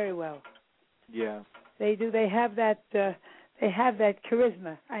along very well. Yeah. They do. They have that. They have that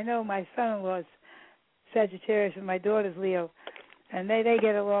charisma. I know my son-in-law's Sagittarius and my daughter's Leo, and they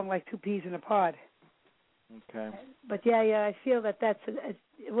get along like 2 peas in a pod. Okay. But yeah, I feel that it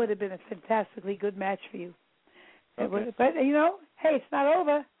would have been a fantastically good match for you. Okay. But hey, it's not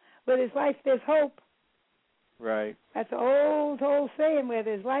over. Where there's life, there's hope. Right. That's an old saying. Where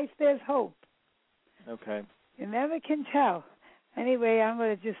there's life, there's hope. Okay. You never can tell. Anyway, I'm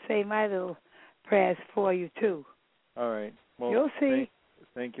going to just say my little prayers for you too. All right. Well, you'll see.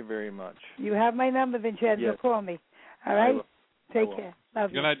 Thank you very much. You have my number, Vincenzo. Yes. Call me. All right. Take care.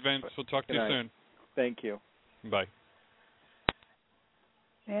 Love you. Good night, Vince. We'll talk to you soon. Thank you. Bye.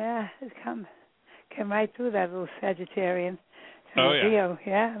 Yeah, it's come right through that little Sagittarian. Oh, yeah. Leo,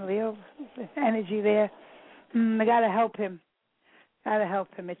 Leo energy there. I got to help him. Got to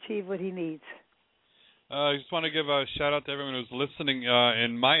help him achieve what he needs. I just want to give a shout-out to everyone who's listening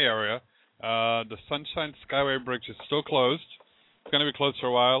in my area. The Sunshine Skyway Bridge is still closed. It's going to be closed for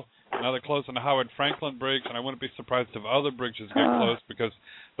a while. Now they're closed on the Howard Franklin Bridge, and I wouldn't be surprised if other bridges get closed because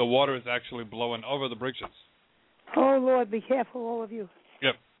the water is actually blowing over the bridges. Oh, Lord, be careful, all of you.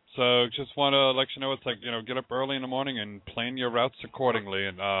 Yep. So just want to let you know, it's like, get up early in the morning and plan your routes accordingly.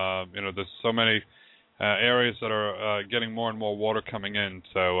 And, there's so many areas that are getting more and more water coming in.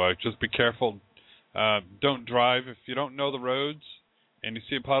 So just be careful. Don't drive. If you don't know the roads and you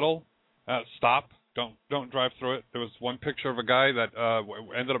see a puddle, stop. Don't drive through it. There was one picture of a guy that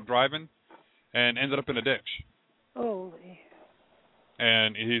ended up driving and ended up in a ditch. Holy.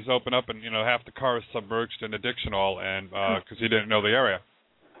 And he's opened up, and half the car is submerged in the ditch and all, and because he didn't know the area.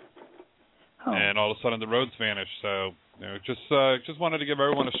 Oh. And all of a sudden the roads vanished. So just wanted to give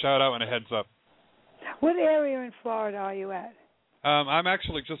everyone a shout out and a heads up. What area in Florida are you at? I'm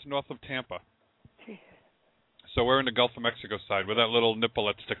actually just north of Tampa. So we're in the Gulf of Mexico side, where that little nipple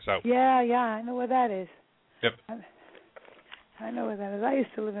that sticks out. Yeah, I know where that is. Yep. I know where that is. I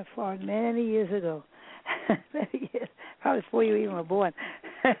used to live in Florida many years ago. Many years. Probably before you even were born.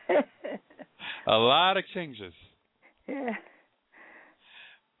 A lot of changes. Yeah.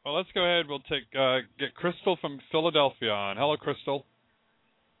 Well, let's go ahead. We'll get Crystal from Philadelphia on. Hello, Crystal.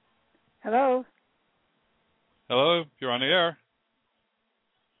 Hello. Hello. You're on the air.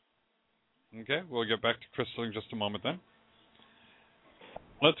 Okay, we'll get back to Crystal in just a moment then.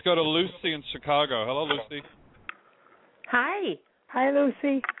 Let's go to Lucy in Chicago. Hello, Lucy. Hi. Hi,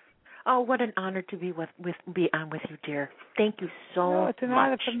 Lucy. Oh, what an honor to be on with you, dear. Thank you so much. It's an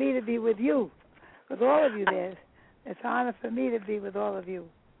honor for me to be with you, with all of you there. It's an honor for me to be with all of you.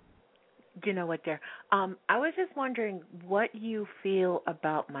 Do you know what, dear? I was just wondering what you feel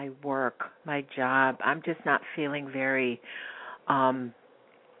about my work, my job. I'm just not feeling very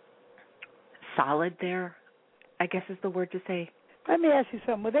solid there, I guess is the word to say. Let me ask you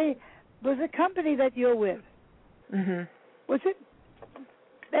something. Was the company that you're with? Mm-hmm. Was it?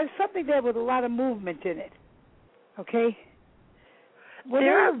 There's something there with a lot of movement in it. Okay.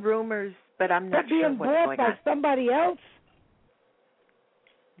 There are rumors, but I'm not sure what's going on. Being bought by somebody else.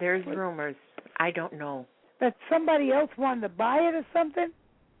 There's rumors. I don't know. That somebody else wanted to buy it or something.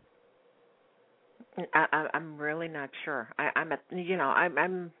 I'm really not sure.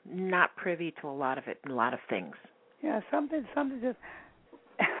 I'm not privy to a lot of things. Yeah, something just.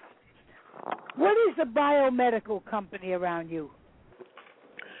 What is the biomedical company around you?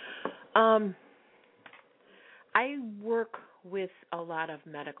 I work with a lot of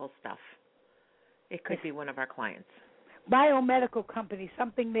medical stuff. It could be one of our clients. Biomedical company,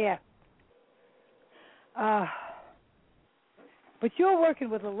 something there. But you're working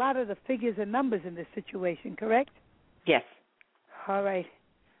with a lot of the figures and numbers in this situation, correct? Yes. All right.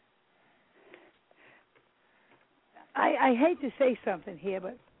 I hate to say something here,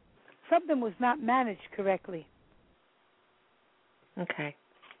 but something was not managed correctly. Okay.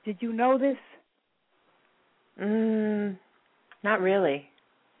 Did you know this? Not really.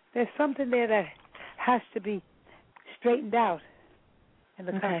 There's something there that has to be straightened out in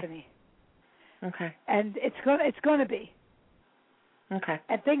the company. Okay. And it's going to be. Okay.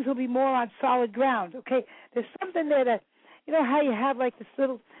 And things will be more on solid ground. Okay. There's something there that, you know how you have like this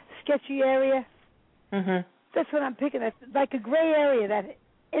little sketchy area? Mhm. That's what I'm picking at, like a gray area that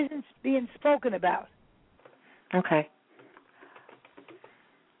isn't being spoken about. Okay.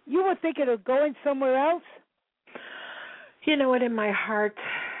 You were thinking of going somewhere else? You know what, in my heart,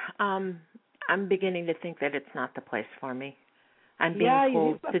 I'm beginning to think that it's not the place for me. I'm being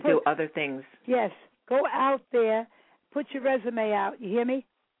told to do other things. Yes. Go out there. Put your resume out. You hear me?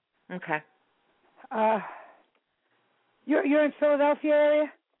 Okay. You're in Philadelphia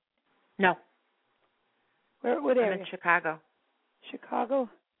area? No. What area? I'm in Chicago. Chicago?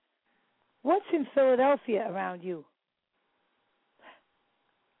 What's in Philadelphia around you?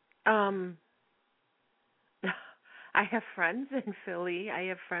 I have friends in Philly. I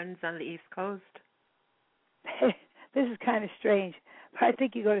have friends on the East Coast. this is kind of strange, but I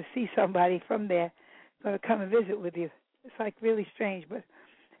think you're going to see somebody from there going to come and visit with you. It's like really strange, but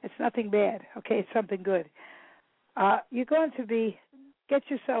it's nothing bad. Okay, it's something good. You're going to get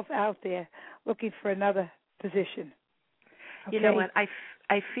yourself out there looking for another position. Okay? You know what?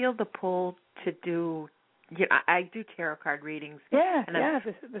 I feel the pull to do. I do tarot card readings. Yeah,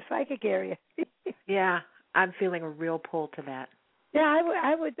 the psychic area. Yeah, I'm feeling a real pull to that. Yeah,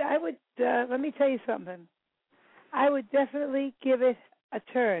 I would. Let me tell you something. I would definitely give it a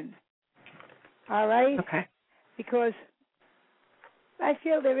turn. All right. Okay. Because I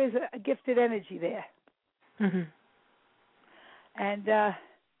feel there is a gifted energy there. Mhm. And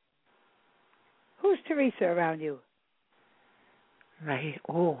who's Teresa around you? Right.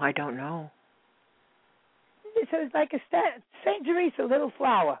 Oh, I don't know. So it's like a Saint Teresa, little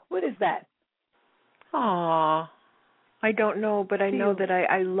flower. What is that? Aw, I don't know, but I know that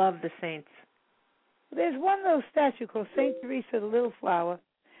I love the saints. There's one little statue called Saint Teresa, the little flower,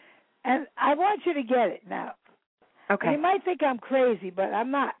 and I want you to get it now. Okay. And you might think I'm crazy, but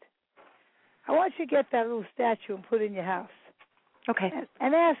I'm not. I want you to get that little statue and put it in your house. Okay.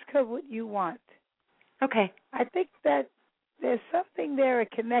 And ask her what you want. Okay. I think that there's something there, a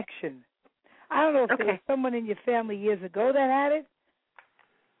connection. I don't know if there was someone in your family years ago that had it,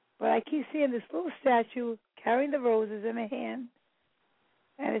 but I keep seeing this little statue carrying the roses in her hand,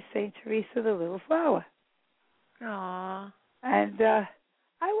 and it's Saint Teresa, the little flower. Aww. And I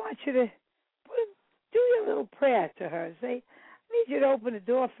want you to do your little prayer to her. Say, I need you to open the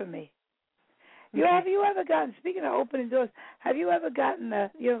door for me. Have you ever gotten? Speaking of opening doors, have you ever gotten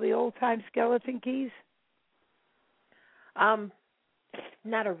the old time skeleton keys?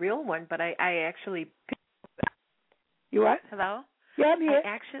 Not a real one, but I actually. You what? Hello? Yeah, I'm here.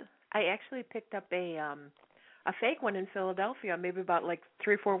 I actually picked up a fake one in Philadelphia, maybe about like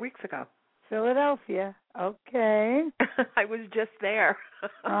 3 or 4 weeks ago. Philadelphia. Okay. I was just there.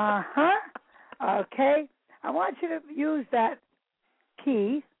 Okay. I want you to use that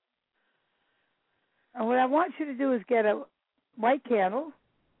key. And what I want you to do is get a white candle.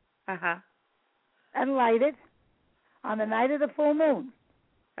 And light it on the night of the full moon.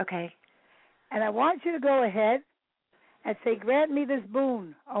 Okay. And I want you to go ahead and say, grant me this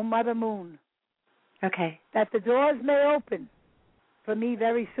boon, O Mother Moon. Okay. That the doors may open for me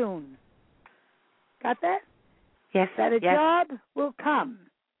very soon. Got that? Yes. That a job will come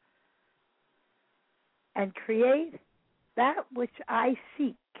and create that which I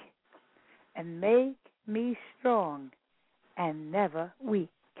seek and make me strong and never weak.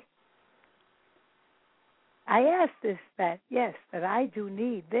 I ask this that I do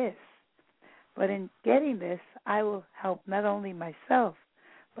need this, but in getting this, I will help not only myself,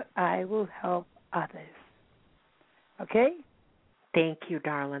 but I will help others. Okay? Thank you,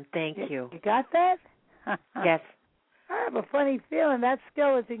 darling. Thank you. You got that? Yes. I have a funny feeling that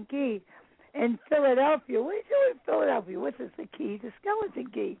skeleton key in Philadelphia. What are you doing in Philadelphia? What's this, the key? The skeleton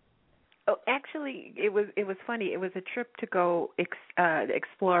key. Oh, actually, it was funny. It was a trip to go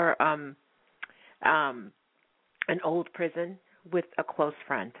explore an old prison with a close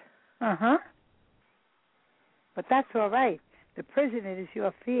friend. But that's all right. The prison is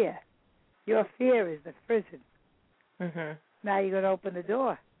your fear. Your fear is the prison. Now you're going to open the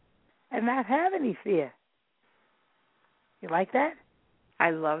door and not have any fear. You like that?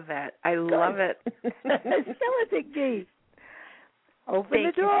 I love that. I love it. Skeleton key. Open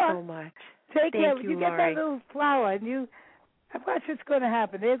Thank the door. Thank you so much. Take care. You, you get that little flower, and watch what's going to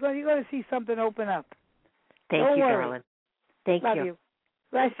happen. You're going to see something open up. Thank you, darling. Thank you. Love you.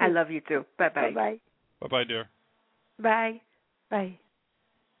 Bless you. I love you too. Bye-bye. Bye-bye. Bye-bye, dear. Bye. Bye.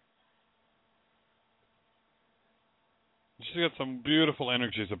 She's got some beautiful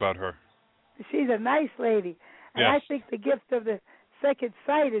energies about her. She's a nice lady. And I think the gift of the second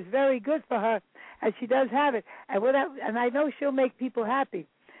sight is very good for her, and she does have it. And I know she'll make people happy.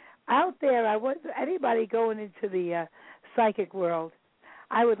 Out there, anybody going into the psychic world,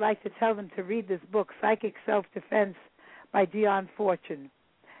 I would like to tell them to read this book, Psychic Self-Defense by Dion Fortune.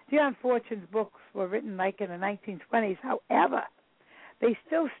 Dion Fortune's books were written like in the 1920s. However, they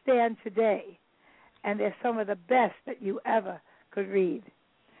still stand today, and they're some of the best that you ever could read.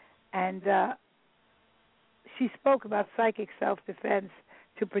 And she spoke about psychic self-defense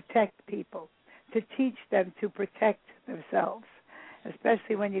to protect people, to teach them to protect themselves,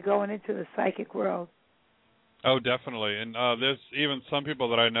 especially when you're going into the psychic world. Oh, definitely. And there's even some people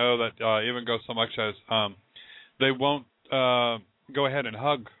that I know that even go so much as they won't go ahead and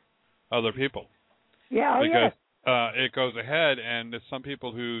hug other people. Because it goes ahead, and there's some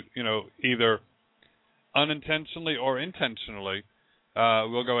people who, either unintentionally or intentionally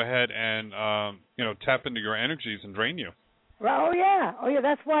will go ahead and tap into your energies and drain you. Oh yeah.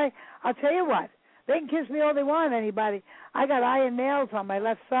 That's why I'll tell you what. They can kiss me all they want. Anybody. I got iron nails on my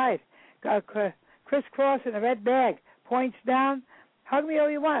left side. Got crisscross in a red bag. Points down. Hug me all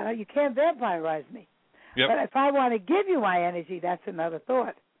you want. You can't vampirize me. Yep. But if I want to give you my energy, that's another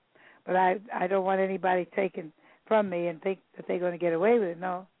thought. But I don't want anybody taken from me and think that they're going to get away with it.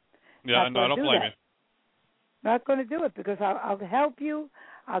 No. Yeah, no, I don't blame you. Not going to do it because I'll help you.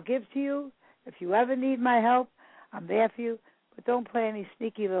 I'll give to you. If you ever need my help, I'm there for you. But don't play any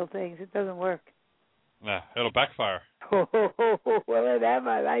sneaky little things. It doesn't work. Nah, it'll backfire. Well, it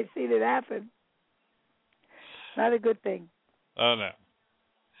ever. I've seen it happen. Not a good thing. Oh, no.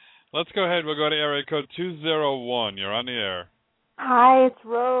 Let's go ahead. We'll go to area code 201. You're on the air. Hi, it's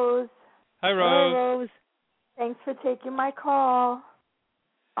Rose. Hi, Rose. Hello, Rose. Thanks for taking my call.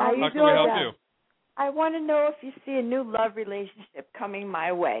 How can we help you? I want to know if you see a new love relationship coming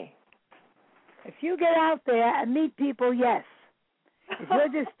my way. If you get out there and meet people, yes. If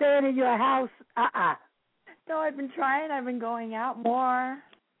you're just staying in your house, No, I've been trying. I've been going out more.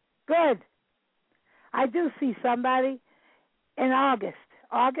 Good. I do see somebody in August,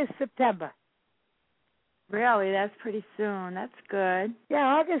 September. Really? That's pretty soon. That's good.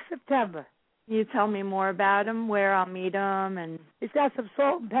 Yeah, August, September. Can you tell me more about him, where I'll meet him? And he's got some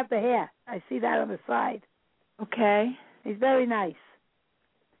salt and pepper hair. I see that on the side. Okay. He's very nice.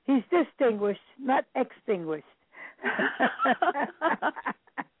 He's distinguished, not extinguished.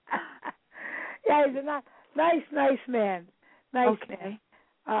 Yeah, he's a nice man. Nice okay.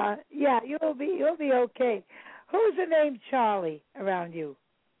 man. Yeah, you'll be okay. Who's the name Charlie around you?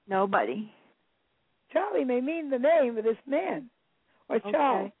 Nobody. Charlie may mean the name of this man, or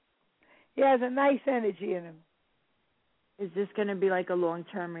Charles. Okay. He has a nice energy in him. Is this going to be like a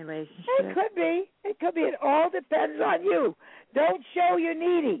long-term relationship? It could be. It all depends on you. Don't show you're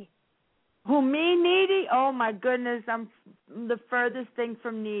needy. Who, me needy? Oh, my goodness. I'm the furthest thing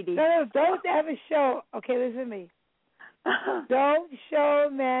from needy. No, don't ever show. Okay, listen to me. Don't show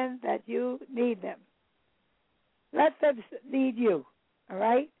men that you need them. Let them need you, all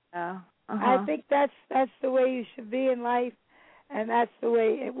right? Yeah. I think that's the way you should be in life, and that's the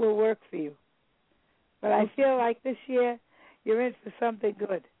way it will work for you. But I feel like this year you're in for something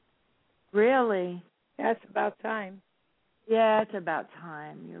good. Really? That's about time. Yeah, it's about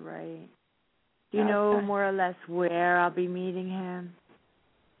time. You're right. Do you know more or less where I'll be meeting him?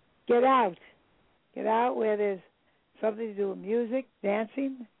 Get out. Get out where there's something to do with music,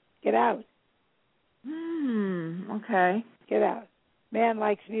 dancing. Get out. Okay. Get out. Man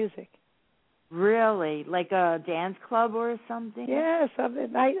likes music. Really? Like a dance club or something? Yeah,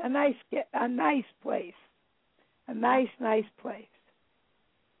 something nice. A nice place. A nice place.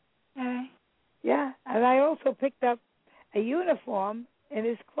 Okay. Yeah, and I also picked up a uniform in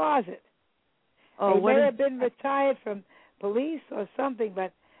his closet. Oh, he may have been retired from police or something,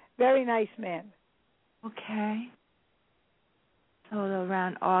 but very nice man. Okay. So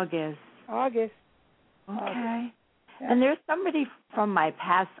around August. August. Okay. Yeah. And there's somebody from my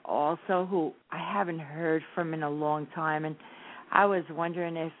past also who I haven't heard from in a long time, and I was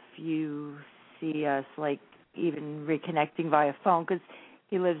wondering if you see us, like, even reconnecting via phone, because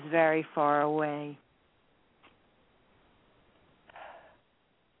he lives very far away.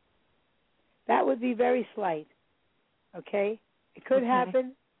 That would be very slight, okay? It could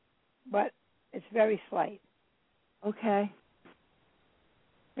happen, but it's very slight. Okay.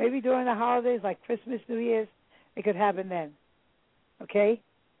 Maybe during the holidays, like Christmas, New Year's, it could happen then, okay?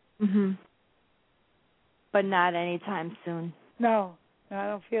 But not anytime soon. No, I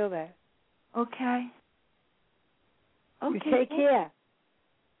don't feel that. Okay. You take care.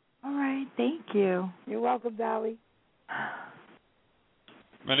 All right, thank you. You're welcome, Dolly.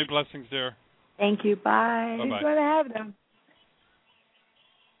 Many blessings, dear. Thank you. Bye. Bye-bye. She's going to have them.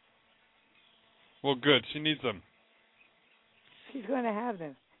 Well, good. She needs them. She's going to have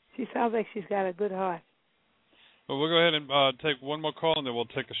them. She sounds like she's got a good heart. Well, we'll go ahead and take one more call, and then we'll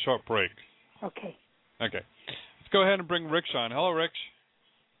take a short break. Okay. Okay. Let's go ahead and bring Rich on. Hello, Rich.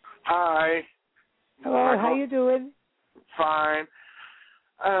 Hi. Hello, Michael. how you doing? Fine.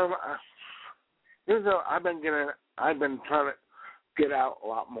 I've been trying to get out a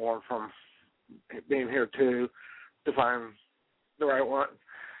lot more from being here too, to find the right one.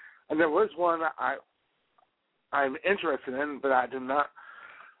 And there was one I'm interested in, but I do not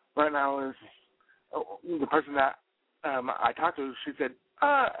right now. Is the person that I talked to? She said,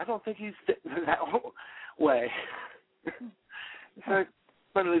 "I don't think he's that way." So,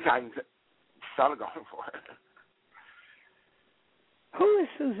 but at least I started going for it. Who is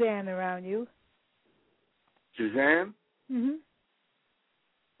Suzanne around you? Suzanne?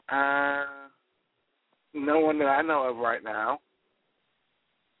 No one that I know of right now.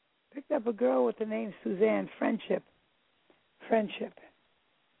 Picked up a girl with the name Suzanne. Friendship.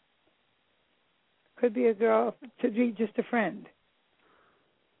 Could be a girl, could be just a friend.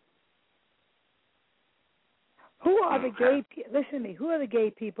 Who are the gay? Listen to me. Who are the gay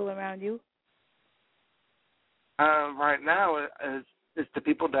people around you? Right now is the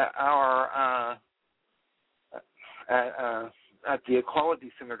people that are at the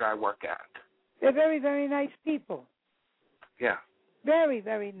Equality Center that I work at. They're very, very nice people. Yeah. Very,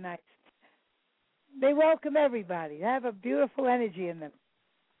 very nice. They welcome everybody. They have a beautiful energy in them.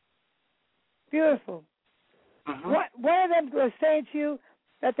 Beautiful. Mm-hmm. One of them was saying to you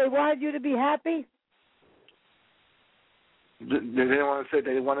that they wanted you to be happy. Did they want to say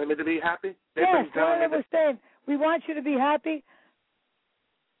they wanted me to be happy? Yes, one of them was saying, we want you to be happy.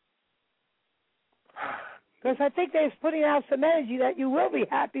 Because I think they're putting out some energy that you will be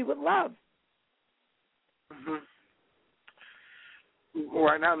happy with love. Mm-hmm.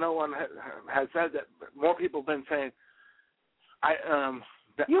 Right now, no one has said that. More people have been saying,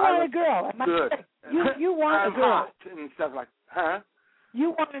 that you want a girl. Good. You want a girl. Hot and stuff like, huh? You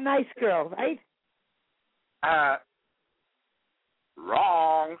want a nice girl, right?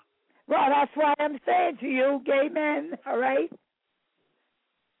 Wrong. Well, that's why I'm saying to you, gay men, all right?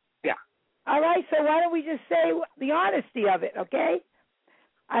 Yeah. All right, so why don't we just say the honesty of it, okay?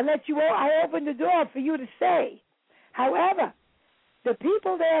 I opened the door for you to say. However, the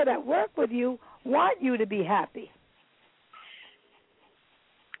people there that work with you want you to be happy.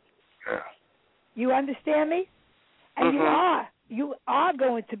 Yeah. You understand me? And you are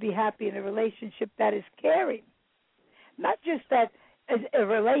going to be happy in a relationship that is caring. Not just that is a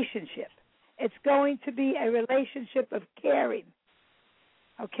relationship. It's going to be a relationship of caring.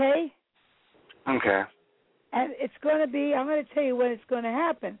 Okay? Okay. And it's going to be, I'm going to tell you when it's going to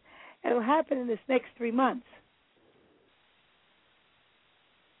happen. It'll happen in this next 3 months.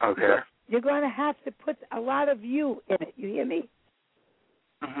 Okay. You're going to have to put a lot of you in it. You hear me?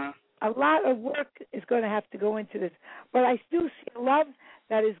 Mm-hmm. A lot of work is going to have to go into this. But I do see a love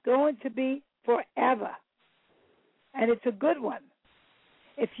that is going to be forever. And it's a good one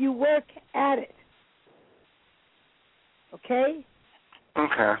if you work at it. Okay?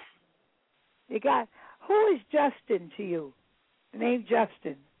 Okay. Who is Justin to you? The name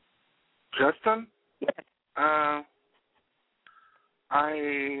Justin. Justin? Yes. I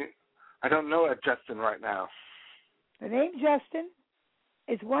don't know a Justin right now. The name Justin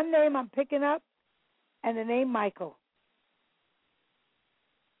is one name I'm picking up, and the name Michael.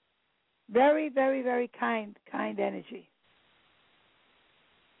 Very, very, very kind energy.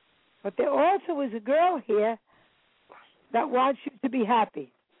 But there also is a girl here that wants you to be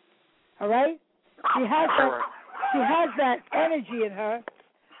happy. All right? She has that energy in her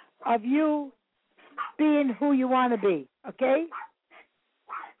of you being who you want to be. Okay?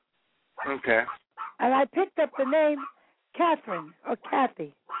 Okay. And I picked up the name Catherine or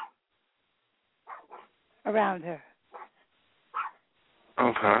Kathy around her.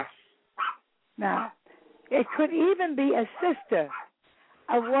 Okay. Now, it could even be a sister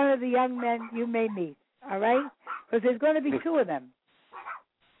of one of the young men you may meet, all right? Because there's going to be two of them.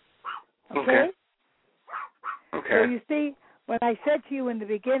 Okay? Okay. So you see, when I said to you in the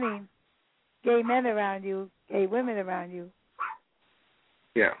beginning, gay men around you, gay women around you,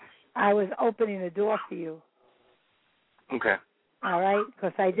 yeah, I was opening the door for you. Okay. All right?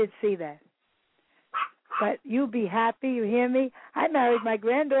 Because I did see that. But you be happy, you hear me? I married my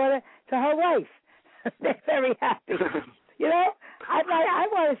granddaughter to her wife. They're very happy. You know, I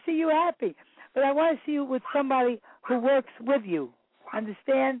want to see you happy, but I want to see you with somebody who works with you.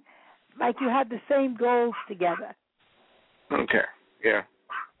 Understand? Like you have the same goals together. Okay. Yeah.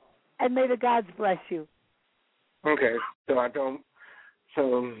 And may the gods bless you. Okay. So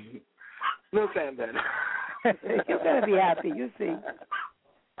no saying then. You're going to be happy, you see.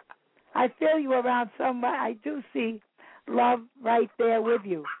 I feel you around somebody. I do see love right there with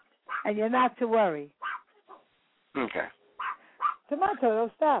you, and you're not to worry. Okay. Come on, Toto,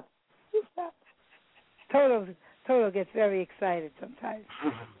 stop. You stop. Toto gets very excited sometimes.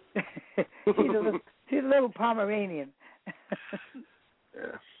 She's a little Pomeranian.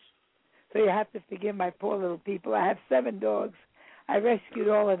 Yeah. So you have to forgive my poor little people. I have 7 dogs. I rescued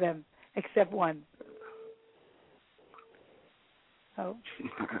all of them except one. Oh.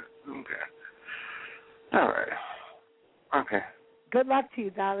 Okay. All right. Okay. Good luck to you,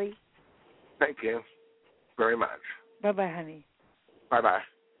 Dolly. Thank you very much. Bye-bye, honey. Bye-bye.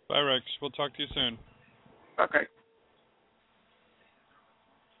 Bye, Rex. We'll talk to you soon. Okay.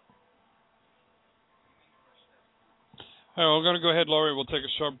 All right, we're going to go ahead, Laurie. We'll take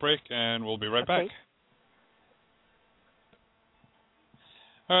a short break, and we'll be right back.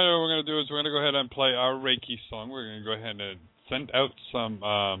 All right, what we're going to do is we're going to go ahead and play our Reiki song. We're going to go ahead and send out some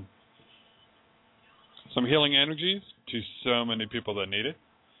healing energies to so many people that need it.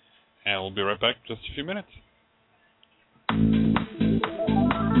 And we'll be right back in just a few minutes.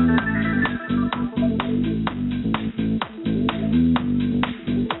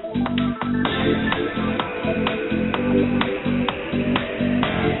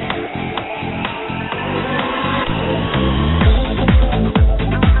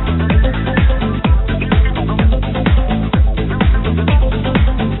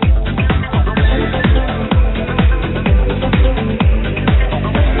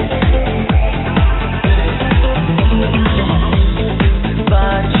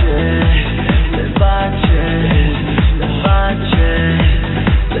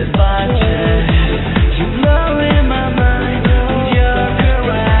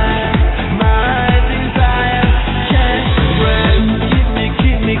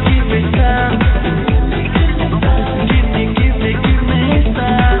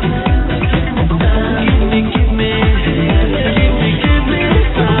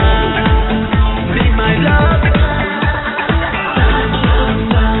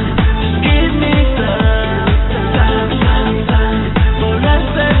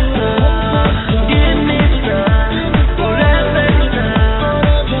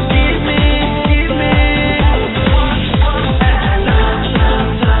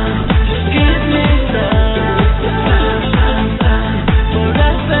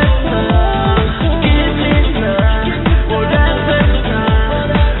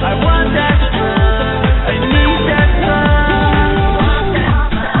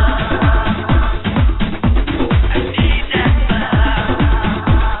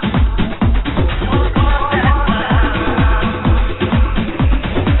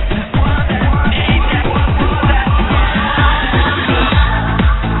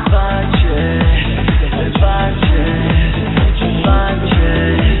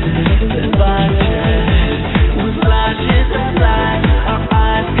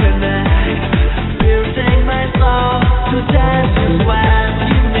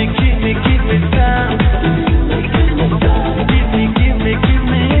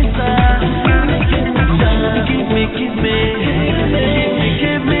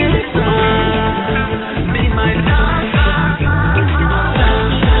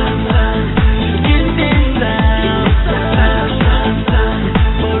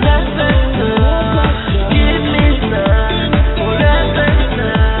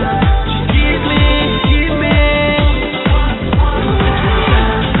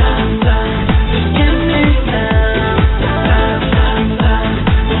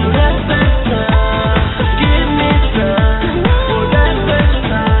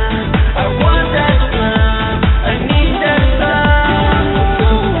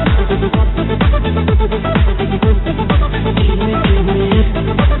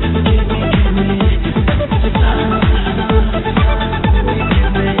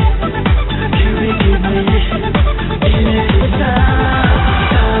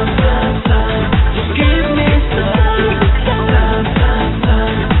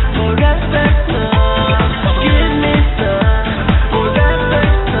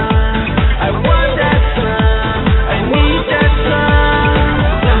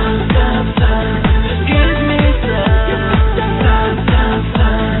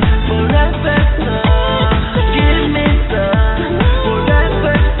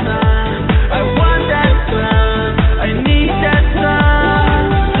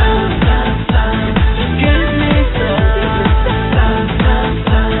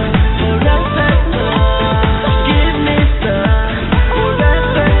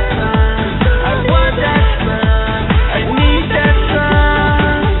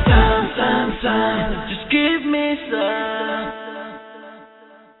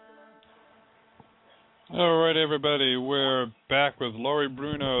 Everybody, we're back with Laurie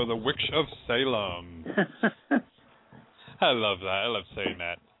Bruno, the Witch of Salem. I love that. I love saying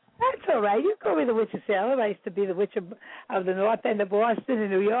that. That's all right. You call me the Witch of Salem. I used to be the Witch of the North End of Boston in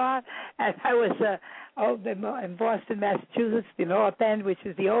New York, and I was in Boston, Massachusetts, the North End, which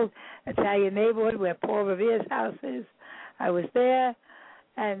is the old Italian neighborhood where Paul Revere's house is. I was there,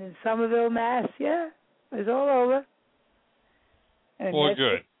 and in Somerville, Mass. Yeah, it was all over. And well,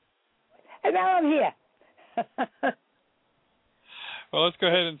 good. And now I'm here. Well, let's go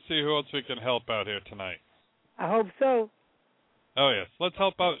ahead and see who else we can help out here tonight. I hope so. Oh, yes. Let's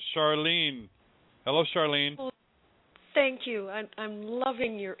help out Charlene. Hello, Charlene. Thank you. I'm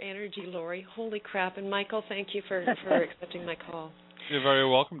loving your energy, Lori. Holy crap! And Michael, thank you for accepting my call. You're very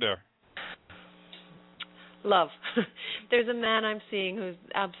welcome, dear. Love. There's a man I'm seeing who's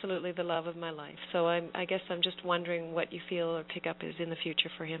absolutely the love of my life. So I guess I'm just wondering what you feel or pick up is in the future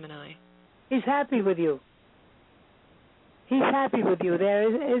for him and I. He's happy with you. He's happy with you.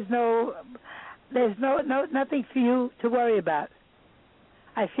 There's nothing for you to worry about.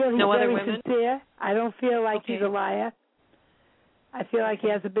 I feel he's very sincere. I don't feel like he's a liar. I feel like he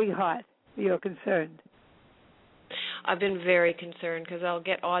has a big heart. You're concerned. I've been very concerned because I'll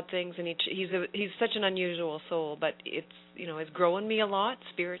get odd things, and he's such an unusual soul. But it's grown me a lot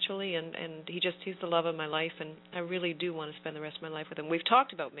spiritually, and he's the love of my life, and I really do want to spend the rest of my life with him. We've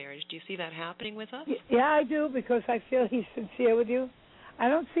talked about marriage. Do you see that happening with us? Yeah, I do, because I feel he's sincere with you. I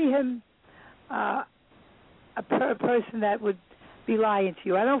don't see him a person that would be lying to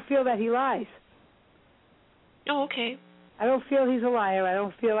you. I don't feel that he lies. Oh, okay. I don't feel he's a liar. I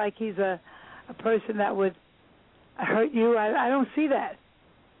don't feel like he's a person that would hurt you. I don't see that.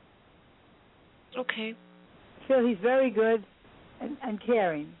 Okay. I feel he's very good and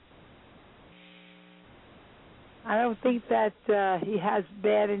caring. I don't think that he has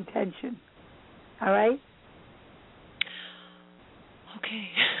bad intention. All right? Okay.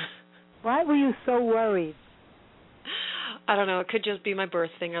 Why were you so worried? I don't know. It could just be my birth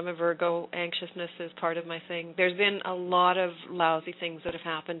thing. I'm a Virgo. Anxiousness is part of my thing. There's been a lot of lousy things that have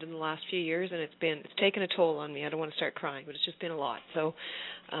happened in the last few years, and it's taken a toll on me. I don't want to start crying, but it's just been a lot. So,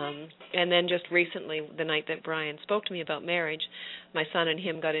 and then just recently, the night that Brian spoke to me about marriage, my son and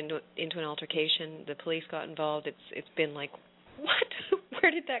him got into an altercation. The police got involved. It's been like, what?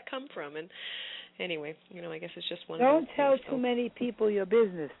 Where did that come from? And anyway, I guess it's just one. Don't tell too many people your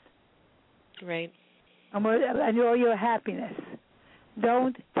business. Right. And all your happiness.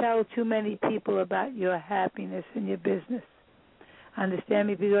 Don't tell too many people about your happiness and your business. Understand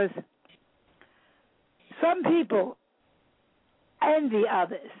me? Because some people envy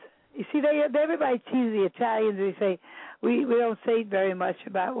others. You see, everybody teases the Italians. They say, we don't say very much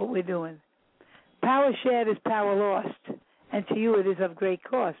about what we're doing. Power shared is power lost, and to you it is of great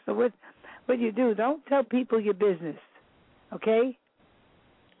cost. So what you do, don't tell people your business, okay?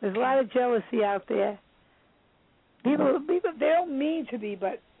 There's a lot of jealousy out there. People, they don't mean to be,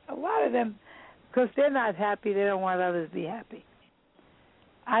 but a lot of them, because they're not happy, they don't want others to be happy.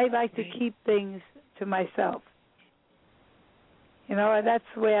 I like to keep things to myself. And that's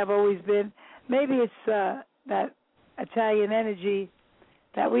the way I've always been. Maybe it's that Italian energy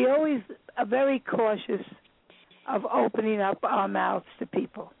that we always are very cautious of opening up our mouths to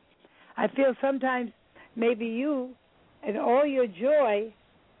people. I feel sometimes maybe you, in all your joy,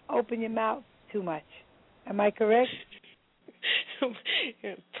 open your mouth too much. Am I correct?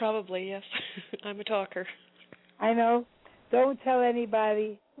 Yeah, probably, yes. I'm a talker. I know. Don't tell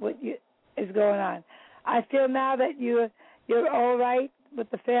anybody what is going on. I feel now that you're all right with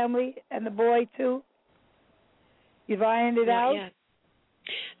the family and the boy, too. You've ironed it out?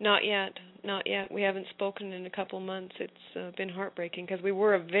 Not yet. We haven't spoken in a couple months. It's been heartbreaking because we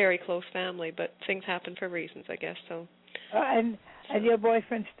were a very close family, but things happen for reasons, I guess. So. And your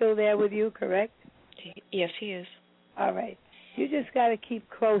boyfriend's still there with you, correct? Yes, he is. All right. You just got to keep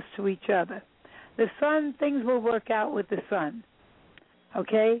close to each other. The sun, things will work out with the sun.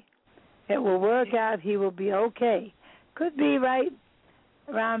 Okay? It will work out. He will be okay. Could be right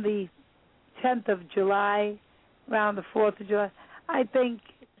around the 10th of July, around the 4th of July. I think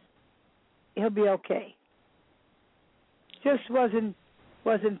he'll be okay. Just wasn't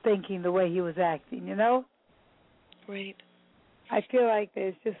thinking the way he was acting, Right. I feel like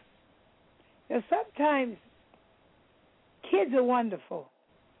there's just, sometimes kids are wonderful.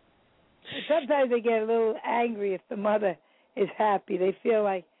 Sometimes they get a little angry if the mother is happy. They feel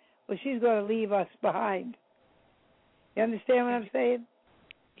like, well, she's going to leave us behind. You understand what I'm saying?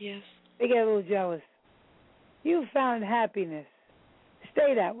 Yes. They get a little jealous. You found happiness.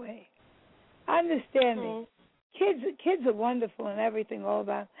 Stay that way. Understanding. Kids are wonderful and everything all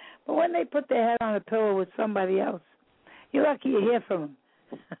about, but when they put their head on a pillow with somebody else, you're lucky you hear from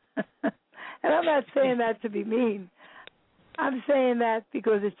them. And I'm not saying that to be mean. I'm saying that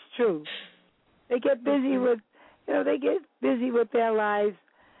because it's true. They get busy with, their lives,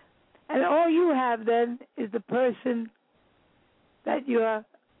 and all you have then is the person that you're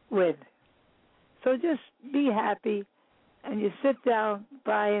with. So just be happy, and you sit down,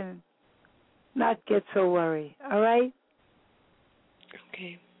 Brian, and not get so worried. All right?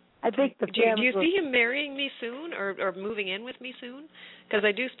 Okay. I think the do you see him marrying me soon or moving in with me soon? Because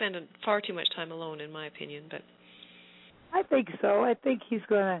I do spend far too much time alone, in my opinion. But I think so. I think he's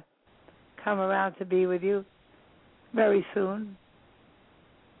going to come around to be with you. very soon.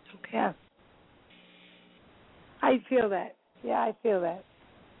 Okay. Yeah. I feel that. Yeah, I feel that.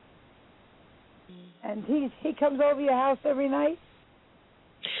 And he comes over your house every night?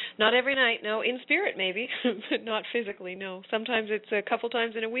 Not every night, no. In spirit, maybe, but not physically, no. Sometimes it's a couple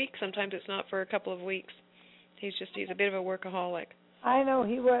times in a week. Sometimes it's not for a couple of weeks. He's a bit of a workaholic. I know.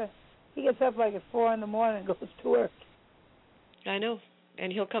 He gets up like at 4 a.m. and goes to work. I know.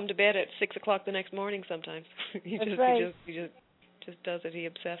 And he'll come to bed at 6 o'clock the next morning sometimes. he That's right. He just does it. He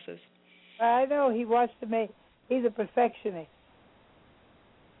obsesses. I know. He wants to make. He's a perfectionist.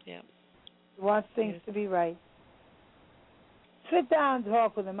 Yeah. He wants things to be right. Sit down and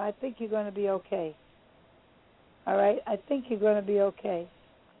talk with him. I think you're going to be okay. All right? I think you're going to be okay.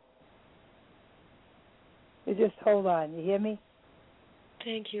 You just hold on. You hear me?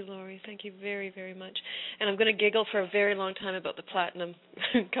 Thank you, Laurie. Thank you very, very much. And I'm going to giggle for a very long time about the platinum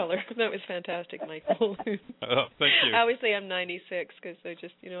color. That was fantastic, Michael. Thank you. I always say I'm 96 because I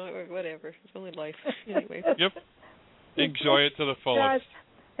just, whatever. It's only life. Anyway. Yep. Enjoy it to the fullest.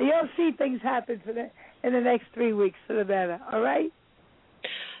 You'll see things happen in the next 3 weeks for the better. All right?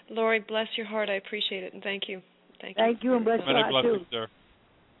 Laurie, bless your heart. I appreciate it, and thank you. Thank you, and bless your heart, too. Sir.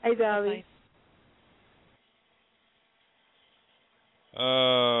 Hey, darling. Bye.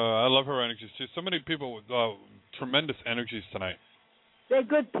 I love her energy. See, so many people with tremendous energies tonight. They're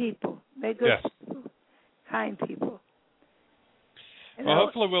good people. They're good people. Kind people. Well,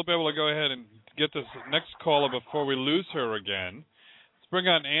 hopefully we'll be able to go ahead and get this next caller before we lose her again. Let's bring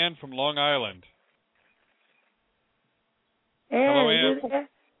on Ann from Long Island. Hello, Ann.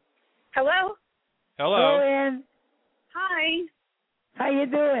 Hello. Hello, Ann. Hi. How you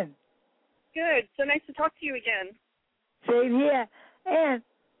doing? Good. So nice to talk to you again. Same here. Ann,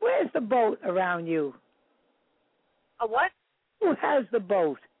 where's the boat around you? A what? Who has the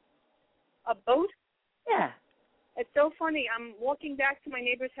boat? A boat? Yeah. It's so funny. I'm walking back to my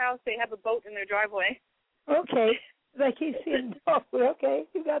neighbor's house. They have a boat in their driveway. Okay. I keep seeing the boat. Okay,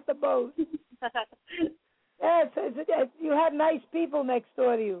 you got the boat. Yeah, you have nice people next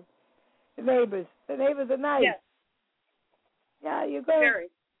door to you. The neighbors. The neighbors are nice. Yes. Yeah, you're good. Very.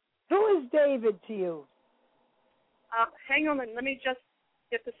 Who is David to you? Hang on, let me just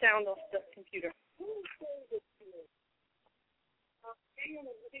get the sound off the computer.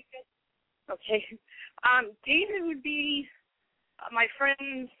 Okay. David would be my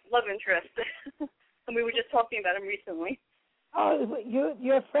friend's love interest, and we were just talking about him recently. Oh,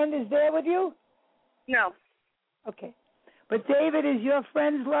 your friend is there with you? No. Okay. But David is your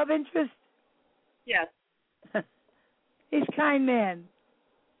friend's love interest? Yes. He's a kind man.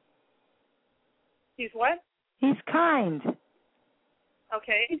 He's what? He's kind.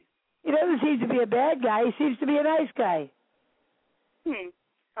 Okay. He doesn't seem to be a bad guy. He seems to be a nice guy.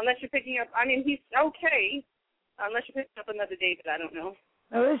 Unless you're picking up, he's okay. Unless you're picking up another David, I don't know.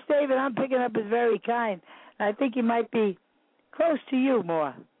 Now, this David I'm picking up is very kind. I think he might be close to you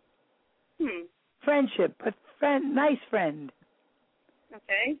more. Friendship, but nice friend.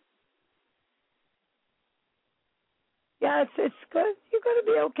 Okay. Yeah, it's good. You're going to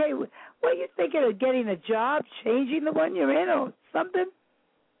be okay. What are you thinking of, getting a job, changing the one you're in or something?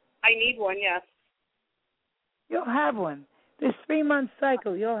 I need one, yes. You'll have one. This 3-month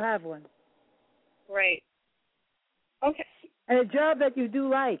cycle, you'll have one. Right. Okay. And a job that you do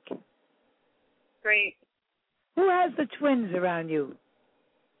like. Great. Who has the twins around you?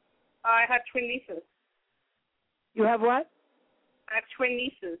 I have twin nieces. You have what? I have twin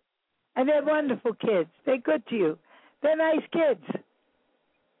nieces. And they're wonderful kids. They're good to you. They're nice kids.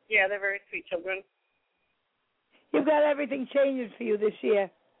 Yeah, they're very sweet children. You've got everything changing for you this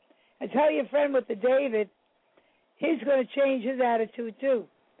year. And tell your friend with the David, he's going to change his attitude too.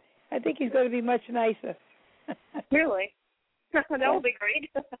 I think he's going to be much nicer. Really? That will be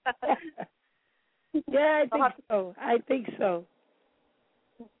great. Yeah, I think so.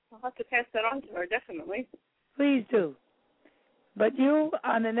 I'll have to pass that on to her, definitely. Please do. But you,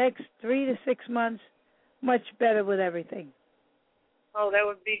 on the next 3 to 6 months, much better with everything. Oh, that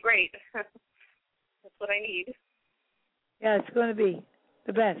would be great. That's what I need. Yeah, it's going to be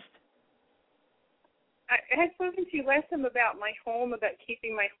the best. I had spoken to you last time about my home, about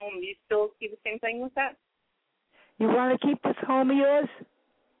keeping my home. Do you still see the same thing with that? You want to keep this home of yours?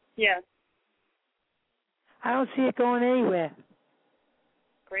 Yes. I don't see it going anywhere.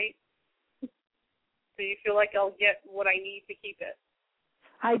 Great. So you feel like I'll get what I need to keep it?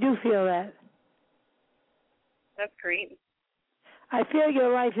 I do feel that. That's great. I feel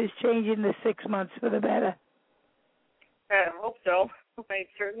your life is changing the 6 months for the better. I hope so. I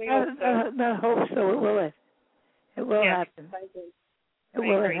certainly hope so. I hope so. It will. It will happen. I do. It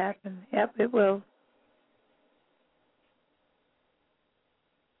will happen. Yep, it will.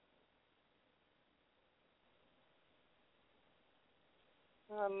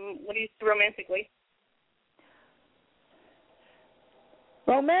 What do you do romantically?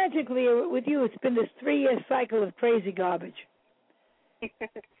 Romantically, with you, it's been this 3-year cycle of crazy garbage.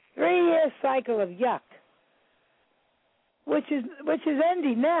 3-year cycle of yuck, which is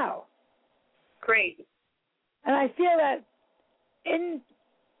ending now. Great. And I feel that in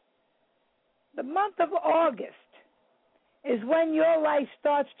the month of August is when your life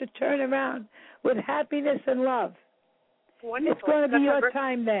starts to turn around with happiness and love. Wonderful. It's going to be your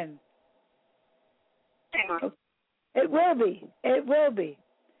time then. It will be. It will be.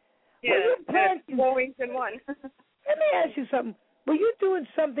 Yeah, more wings than one. Let me ask you something. Were you doing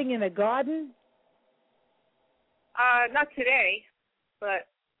something in a garden? Not today, but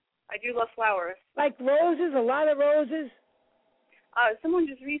I do love flowers. Like roses? A lot of roses? Someone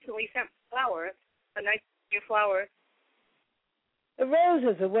just recently sent flowers, a nice few flowers. The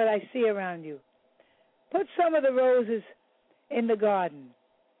roses are what I see around you. Put some of the roses in the garden.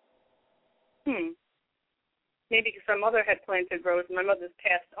 Maybe because my mother had planted roses. My mother's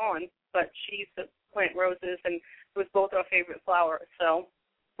passed on, but she used to plant roses, and it was both our favorite flowers. So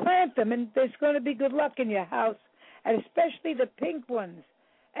plant them, and there's going to be good luck in your house, and especially the pink ones.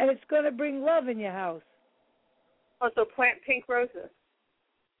 And it's going to bring love in your house. Also, plant pink roses.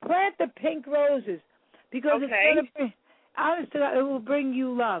 Plant the pink roses because it's going to bring, honest to God, it will bring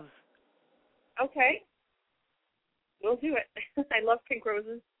you love. Okay. We'll do it. I love pink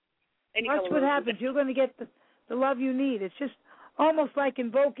roses. Watch what happens. You're going to get the love you need. It's just almost like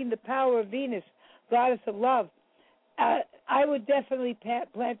invoking the power of Venus, goddess of love. I would definitely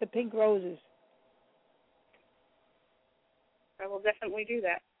plant the pink roses. I will definitely do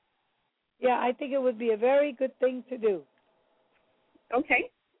that. Yeah, I think it would be a very good thing to do.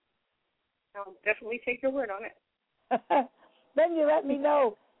 Okay. I'll definitely take your word on it. Then you let me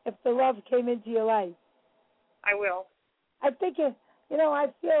know if the love came into your life. I will. I think, I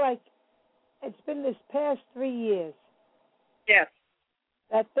feel like it's been this past 3 years. Yes.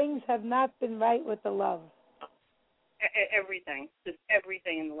 That things have not been right with the love. Everything. Just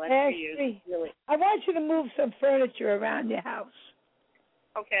everything in the last 3 years. Really. I want you to move some furniture around your house.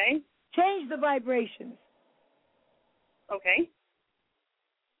 Okay. Change the vibrations. Okay.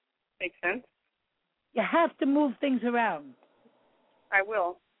 Makes sense. You have to move things around. I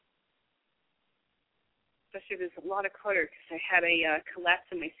will. Especially there's a lot of clutter because I had a collapse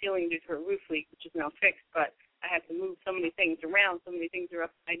in my ceiling due to a roof leak, which is now fixed, but I had to move so many things around. So many things are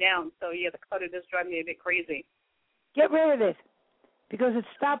upside down. So, yeah, the clutter does drive me a bit crazy. Get rid of it because it's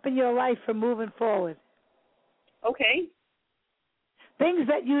stopping your life from moving forward. Okay. Things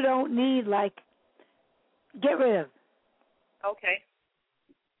that you don't need, like, get rid of. Okay.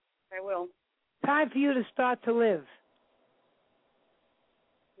 I will. Time for you to start to live.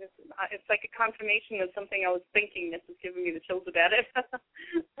 It's like a confirmation of something I was thinking. This is giving me the chills about it.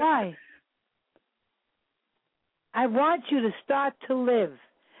 Why? I want you to start to live.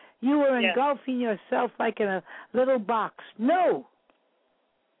 You are engulfing yourself like in a little box. No.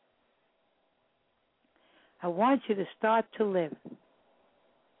 I want you to start to live.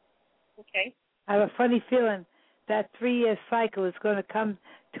 Okay. I have a funny feeling that 3-year cycle is going to come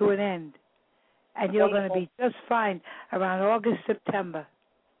to an end. And you're going to be just fine around August, September.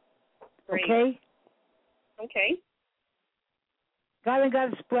 Great. Okay? Okay. God and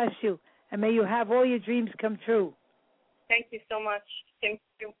Goddess bless you. And may you have all your dreams come true. Thank you so much. Thank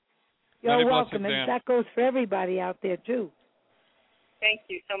you. You're welcome. And that goes for everybody out there, too. Thank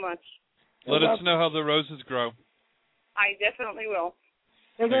you so much. Let us know how the roses grow. I definitely will.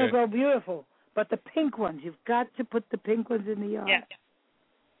 They're going to grow beautiful. But the pink ones, you've got to put the pink ones in the yard. Yes.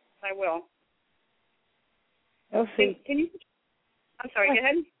 I will. We'll see. Can you? I'm sorry. Go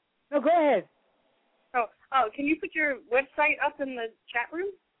ahead. No, go ahead. Oh, can you put your website up in the chat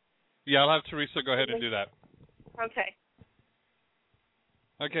room? Yeah, I'll have Teresa go ahead and do that. Okay.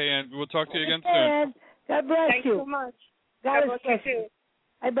 Okay, and we'll talk to you again soon. God bless Thanks you. So much. God bless you too.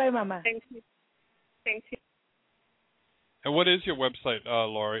 Bye-bye, Mama. Thank you. Thank you. And what is your website,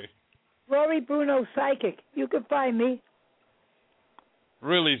 Laurie? Laurie Bruno Psychic. You can find me.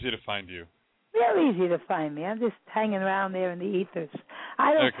 Real easy to find you. Real easy to find me. I'm just hanging around there in the ethers.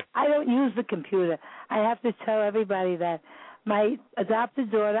 I don't use the computer. I have to tell everybody that my adopted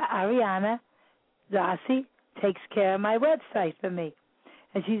daughter, Ariana Darcy, takes care of my website for me.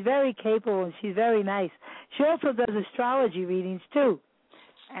 And she's very capable and she's very nice. She also does astrology readings, too.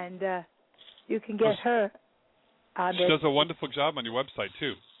 And you can get her on there. She does a wonderful job on your website,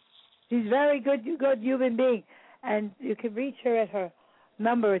 too. She's very good human being. And you can reach her at her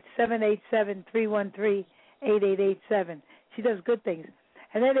number. It's 787-313-8887. She does good things.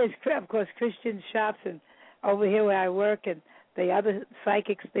 And then there's, of course, Christian shops and over here where I work and the other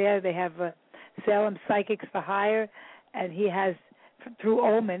psychics there. They have Salem Psychics for Hire, and he has through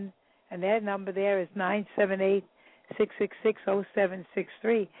Omen, and their number there is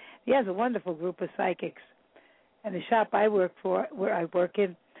 978-666-0763. He has a wonderful group of psychics. And the shop I work for, where I work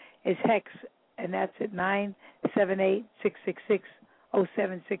in, is Hex, and that's at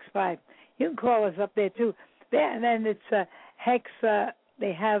 978-666-0765. You can call us up there too. There, and then it's Hex.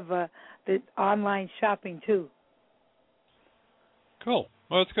 They have the online shopping too. Cool.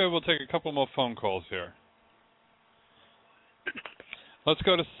 Well, let's go. We'll take a couple more phone calls here. Let's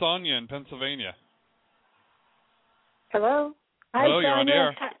go to Sonia in Pennsylvania. Hello. Hi, Hello, Sonia. you're on the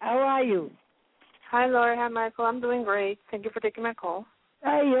air. How are you? Hi, Laura. Hi, Michael. I'm doing great. Thank you for taking my call.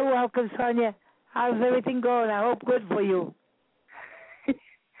 Hey, you're welcome, Sonia. How's everything going? I hope good for you.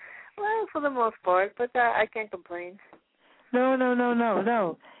 Well, for the most part, but I can't complain. No.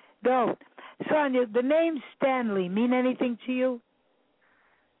 Sonia, the name Stanley mean anything to you?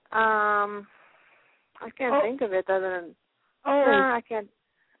 I can't think of it other than... Oh. No, I can't.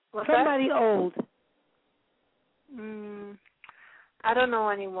 What's somebody that? old. I don't know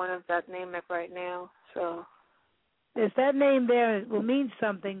anyone of that name right now, so... There's that name there. It will mean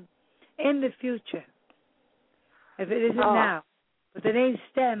something in the future, if it isn't now. But the name's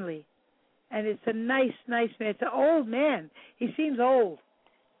Stanley, and it's a nice man. It's an old man. He seems old.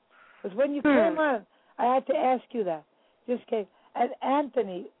 Because when you came on, I had to ask you that. Just came. And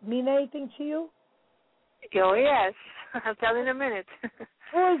Anthony, mean anything to you? Oh, yes. I'll tell you in a minute.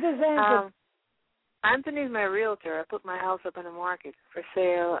 Who is this Anthony? Anthony's my realtor. I put my house up on the market for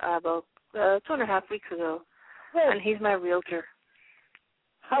sale about 2.5 weeks ago. Good. And he's my realtor.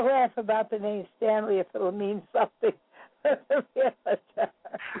 I'll laugh about the name Stanley if it'll mean something.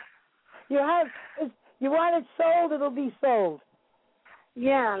 You want it sold, it'll be sold.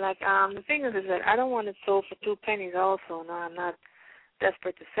 Yeah, like the thing is that I don't want it sold for 2 pennies also. No, I'm not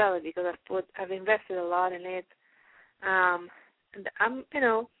desperate to sell it because I've invested a lot in it. And I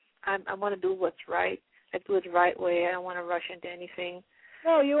want to do what's right. I do it the right way. I don't want to rush into anything.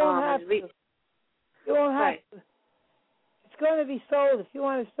 No, you won't have to. You won't have to. It's going to be sold. If you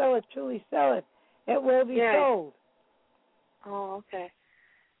want to sell it, truly sell it. It will be sold. Oh, okay.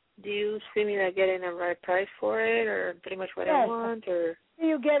 Do you see me like getting the right price for it, or pretty much what I want, or?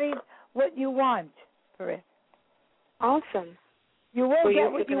 You're getting what you want for it. Awesome. You will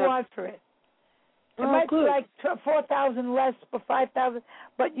get what you want for it. It might be like $4,000 less for $5,000,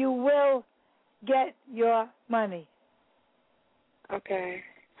 but you will get your money. Okay.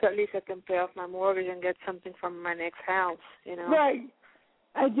 So at least I can pay off my mortgage and get something from my next house, you know. Right.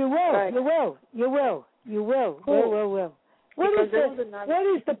 And you will. Right. You will. Cool. Will. What is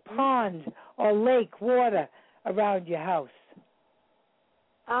the pond or lake water around your house?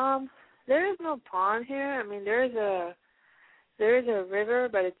 There is no pond here. I mean, there is a river,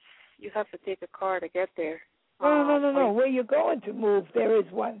 but you have to take a car to get there. No. Where you're going to move, there is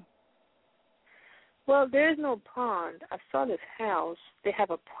one. Well, there is no pond. I saw this house. They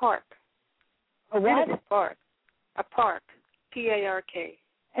have a park. A what? A park. P-A-R-K.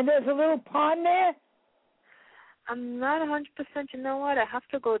 And there's a little pond there? I'm not 100%. You know what? I have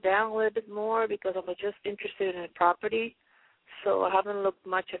to go down a little bit more because I'm just interested in the property. So I haven't looked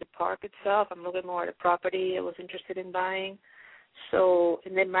much at the park itself. I'm looking more at the property I was interested in buying. So,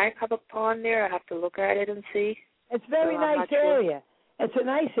 and they might have a pond there. I have to look at it and see. It's a very nice area. It's a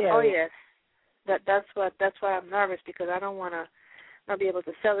nice area. Oh, yes. That's why I'm nervous, because I don't want to not be able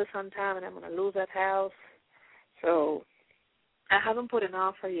to sell it sometime and I'm going to lose that house. So I haven't put an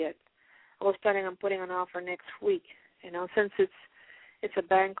offer yet. I was planning on putting an offer next week. You know, since it's a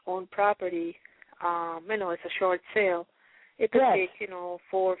bank-owned property, it's a short sale. It could take, 4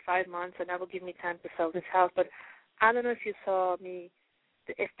 or 5 months, and that will give me time to sell this house. But I don't know if you saw me,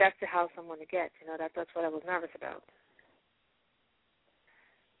 if that's the house I'm going to get. That's what I was nervous about.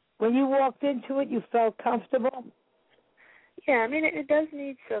 When you walked into it, you felt comfortable? Yeah, I mean, it does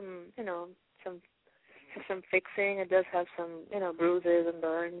need some fixing. It does have some, bruises and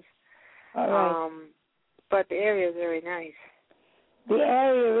burns. All right. But the area is very nice. The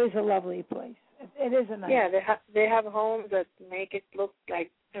area is a lovely place. It is a nice. Yeah, they have homes that make it look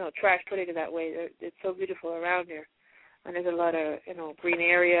like trash. Put it that way. It's so beautiful around here, and there's a lot of green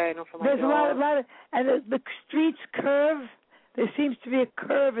area. For my there's dog. a lot of, and the streets curve. There seems to be a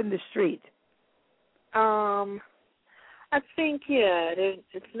curve in the street. I think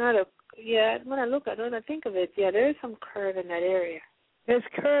it's not a When I think of it, there is some curve in that area. There's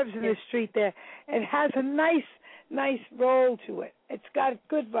curves in the street there. It has a nice roll to it. It's got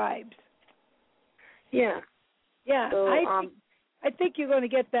good vibes. Yeah. Yeah. So, I think you're going to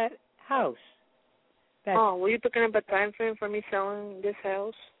get that house. Were you picking up a time frame for me selling this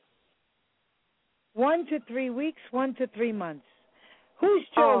house? 1 to 3 weeks, 1 to 3 months. Who's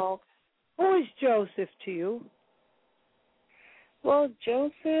Joseph? Who is Joseph to you? Well,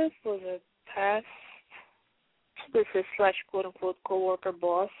 Joseph was a past business / quote unquote coworker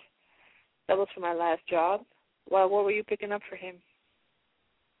boss. That was for my last job. Well, what were you picking up for him?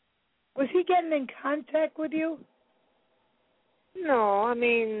 Was he getting in contact with you? No, I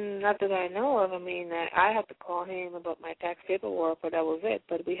mean, not that I know of. I mean, I had to call him about my tax paperwork, but that was it.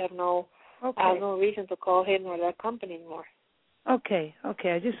 But we have no, I have no reason to call him or that company anymore. Okay.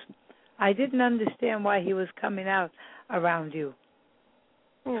 I didn't understand why he was coming out around you.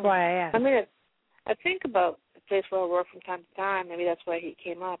 That's why I asked. I mean, I think about the place where I work from time to time. Maybe that's why he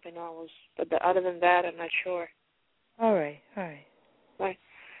came up. But other than that, I'm not sure. All right. Right.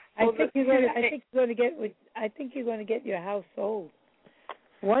 I think you're going to get your house sold.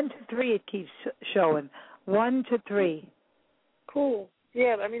 1 to 3, it keeps showing. 1 to 3. Cool.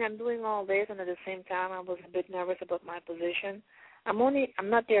 Yeah, I mean, I'm doing all this, and at the same time, I was a bit nervous about my position. I'm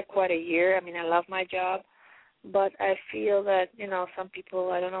not there quite a year. I mean, I love my job, but I feel that, some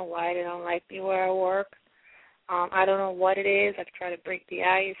people, I don't know why they don't like me where I work. I don't know what it is. I've tried to break the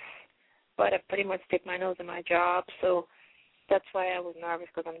ice, but I pretty much stick my nose in my job, so that's why I was nervous,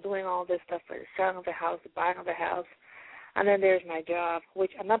 because I'm doing all this stuff for the selling of the house, the buying of the house, and then there's my job,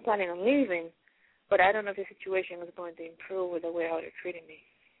 which I'm not planning on leaving, but I don't know if the situation is going to improve with the way how they're treating me.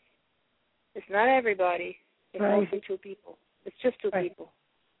 It's not everybody. It's mostly 2 people. It's just 2 people.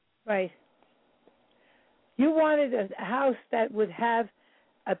 Right. You wanted a house that would have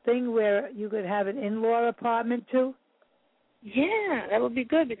a thing where you could have an in-law apartment too? Yeah, that would be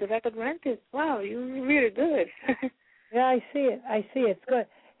good because I could rent it. Wow, you're really good. Yeah, I see it. It's good.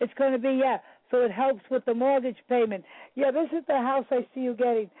 It's going to be, so it helps with the mortgage payment. Yeah, this is the house I see you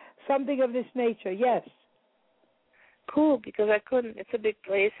getting, something of this nature, yes. Cool, because I couldn't, it's a big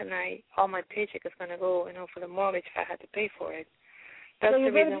place, and all my paycheck is going to go, for the mortgage if I had to pay for it. That's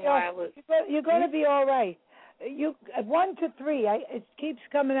the reason why I was... You're going to be all right. 1 to 3, it keeps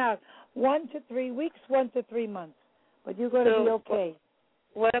coming out. 1 to 3 weeks, 1 to 3 months. But you're going to be okay.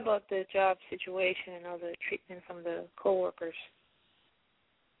 What about the job situation and all the treatment from the coworkers?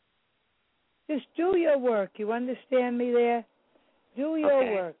 Just do your work. You understand me there? Do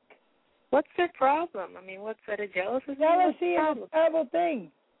your work. What's their problem? I mean, what's that, a jealousy? Jealousy is a terrible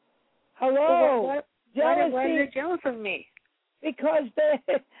thing. Hello? Well, jealousy. Why are they jealous of me? Because they're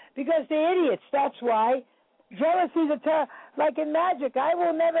idiots, that's why. Jealousy is like in magic. I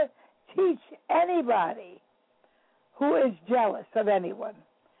will never teach anybody who is jealous of anyone.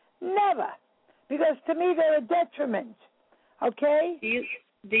 Never. Because to me they're a detriment. Okay?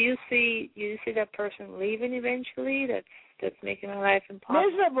 Do you see that person leaving eventually? That's making my life impossible.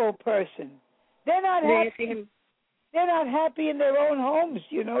 Miserable person. They're not happy. You see him? They're not happy in their own homes.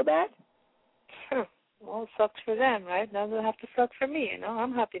 You know that? Huh. Well, it sucks for them, right? Doesn't have to suck for me.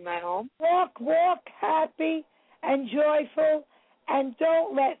 I'm happy in my home. Walk happy and joyful, and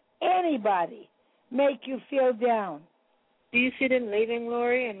don't let anybody make you feel down. Do you see them leaving,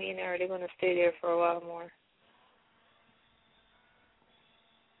 Lori? I mean, are they going to stay there for a while more?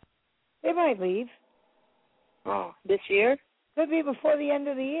 They might leave. Oh, this year? Could be before the end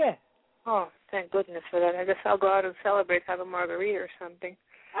of the year. Oh, thank goodness for that. I guess I'll go out and celebrate, have a margarita or something.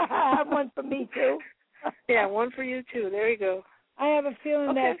 Have one for me, too. Yeah, one for you, too. There you go. I have a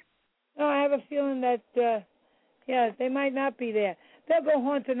feeling that, they might not be there. They'll go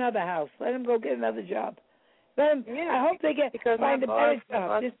haunt another house. Let them go get another job. I hope they find a better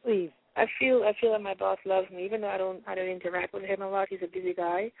job. Just leave. I feel that my boss loves me, even though I don't interact with him a lot. He's a busy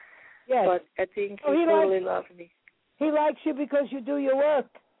guy. Yes. But I think he totally loves me. He likes you because you do your work.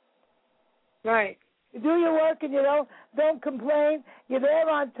 Right. You do your work and you don't complain. You're there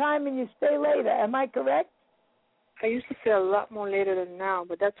on time and you stay later. Am I correct? I used to stay a lot more later than now,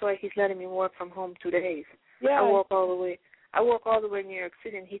 but that's why he's letting me work from home 2 days. Yeah. I work all the way in New York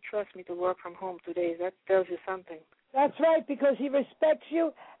City, and he trusts me to work from home 2 days. That tells you something. That's right, because he respects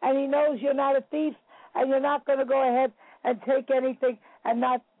you, and he knows you're not a thief, and you're not going to go ahead and take anything and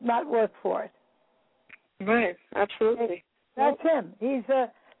not work for it. Right, absolutely. That's him. He's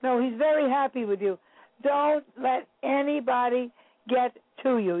very happy with you. Don't let anybody get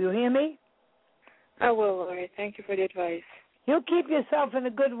to you. You hear me? I will, Lori. Thank you for the advice. You keep yourself in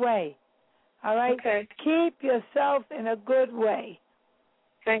a good way. All right? Okay. Keep yourself in a good way.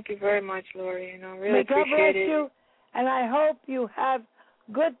 Thank you very much, Lori. Really May God appreciate bless it. you, and I hope you have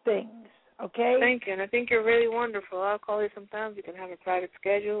good things, okay? Thank you, and I think you're really wonderful. I'll call you sometimes. You can have a private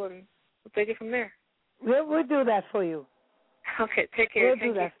schedule, and we'll take it from there. We'll do that for you. Okay, take care.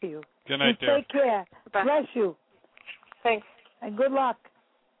 We'll do that for you. Good night, dear. Take care. Bye. Bless you. Thanks. And good luck.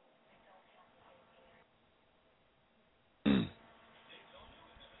 Good.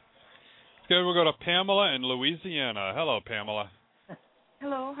 We'll go to Pamela in Louisiana. Hello, Pamela.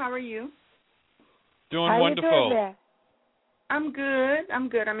 Hello. How are you? Doing How wonderful. You doing there? I'm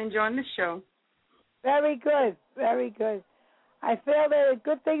good. I'm enjoying the show. Very good. Very good. I feel there are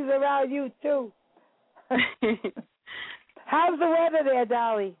good things around you too. How's the weather there,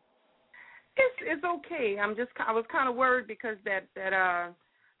 Dolly? It's okay. I was kind of worried because that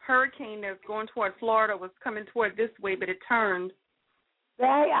hurricane that's going toward Florida was coming toward this way, but it turned.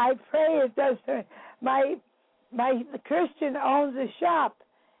 I pray it does turn. My Christian owns a shop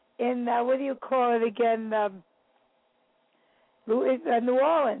in what do you call it again? New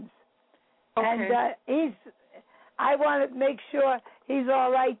Orleans. Okay. And I want to make sure he's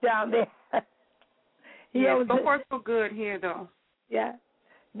all right down there. So far so good here, though. Yeah.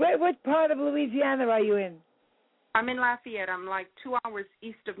 What part of Louisiana are you in? I'm in Lafayette. I'm like 2 hours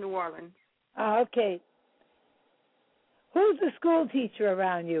east of New Orleans. Oh, okay. Who's the school teacher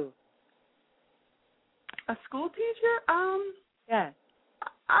around you? A school teacher? Yeah.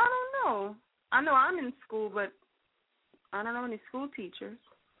 I don't know. I know I'm in school, but I don't know any school teachers.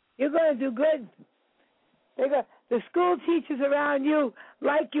 You're going to do good. The school teachers around you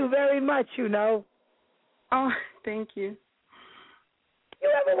like you very much, you know. Oh, thank you. You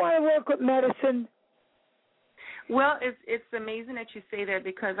ever want to work with medicine? Well, it's amazing that you say that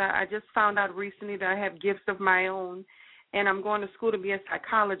because I just found out recently that I have gifts of my own, and I'm going to school to be a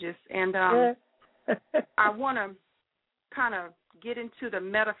psychologist, and I want to kind of get into the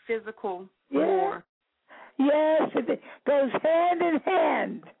metaphysical more. Yes, it goes hand in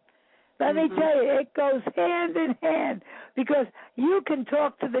hand. Let me tell you, it goes hand in hand because you can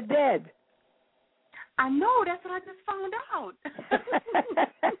talk to the dead. I know. That's what I just found out.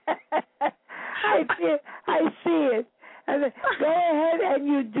 I see it. And go ahead and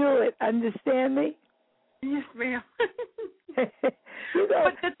you do it. Understand me? Yes, ma'am. But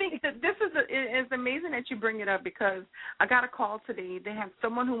the thing, this is amazing that you bring it up because I got a call today. They have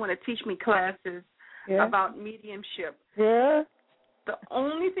someone who want to teach me classes about mediumship. Yeah. The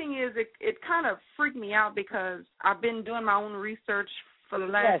only thing is it kind of freaked me out because I've been doing my own research for the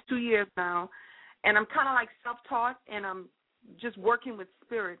last 2 years now, and I'm kind of like self-taught, and I'm just working with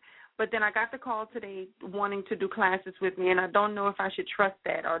spirit. But then I got the call today wanting to do classes with me, and I don't know if I should trust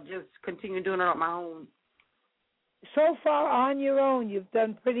that or just continue doing it on my own. So far on your own, you've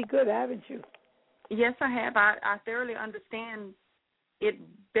done pretty good, haven't you? Yes, I have. I thoroughly understand it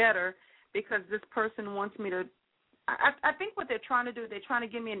better because this person wants me to. I think what they're trying to do, they're trying to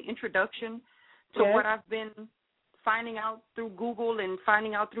give me an introduction to what I've been finding out through Google and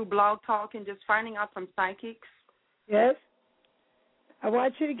finding out through Blog Talk and just finding out from psychics. Yes. I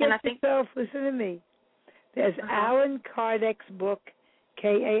want you to get yourself, listen to me. There's Alan Kardec's book,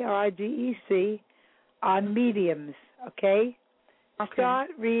 Kardec, on mediums, okay?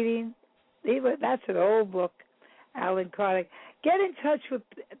 Start reading. That's an old book, Alan Kardec. Get in touch with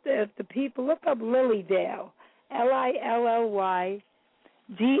the people. Look up Lilydale, Lilydale,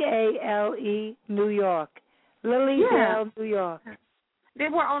 New York. Lilydale, New York. They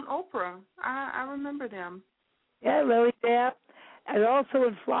were on Oprah. I remember them. Yeah, Lilydale. And also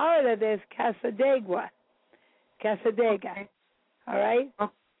in Florida, there's Casadega. All right?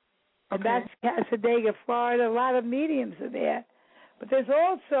 And that's Casadega, Florida. A lot of mediums are there. But there's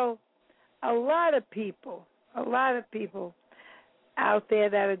also a lot of people out there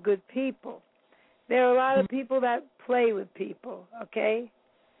that are good people. There are a lot of people that play with people, okay?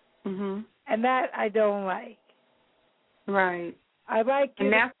 Mhm. And that I don't like. Right. I like you.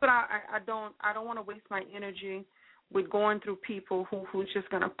 And that's what I don't want to waste my energy with going through people who's just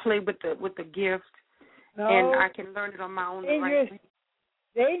going to play with the gift, and I can learn it on my own.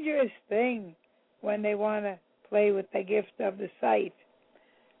 Dangerous thing when they want to play with the gift of the sight.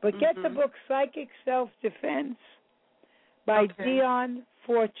 But get the book Psychic Self-Defense by Dion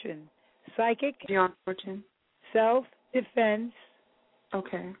Fortune. Psychic Dion Fortune. Self-Defense.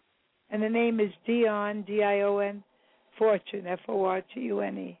 Okay. And the name is Dion, Dion, Fortune,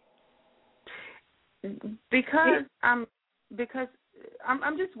 Fortune. Because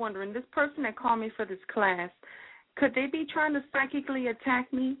I'm just wondering, this person that called me for this class, could they be trying to psychically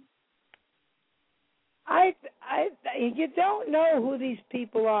attack me? You don't know who these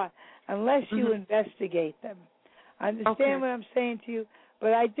people are unless you investigate them. I understand what I'm saying to you,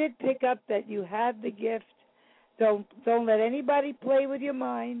 but I did pick up that you have the gift. Don't let anybody play with your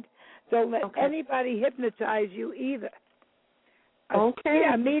mind. Don't let anybody hypnotize you either.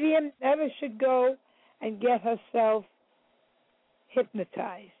 A medium never should go and get herself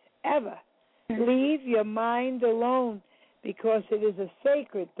hypnotized, ever. Leave your mind alone because it is a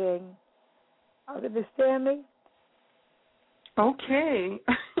sacred thing. Understand me? Okay.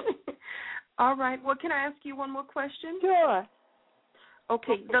 All right. Well, can I ask you one more question? Sure.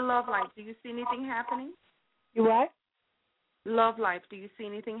 Okay. The love life. Do you see anything happening? You what? Love life. Do you see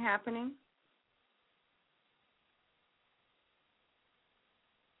anything happening?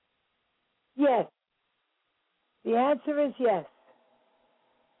 Yes. The answer is yes.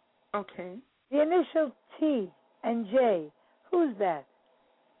 Okay. The initial T and J. Who's that?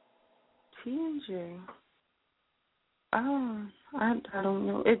 T and J. Oh, I don't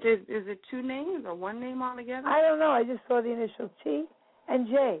know. Is it two names or one name altogether? I don't know. I just saw the initial T and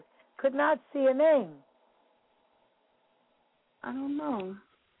J. Could not see a name. I don't know.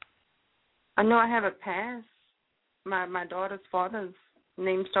 I know I have a past. My daughter's father's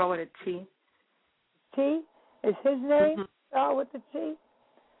name started with a T. T? Is his name start with the T?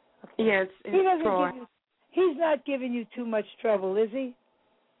 Okay. Yes, he's not giving you too much trouble, is he?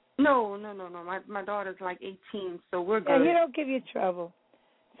 No. My daughter's like 18, so we're good. Yeah, he don't give you trouble.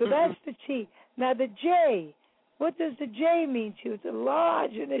 So that's the T. Now the J. What does the J mean to you? It's a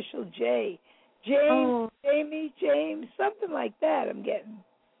large initial J. James, Jamie, James, something like that I'm getting.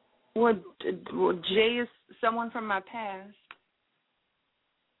 Well, J is someone from my past.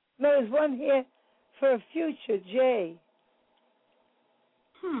 No, there's one here for a future, J.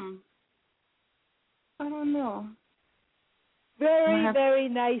 I don't know. Very, very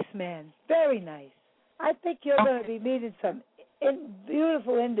nice man. Very nice. I think you're going to be meeting some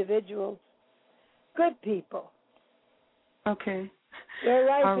beautiful individuals. Good people. Okay. Your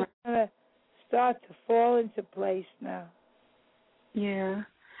life is going to start to fall into place now. Yeah.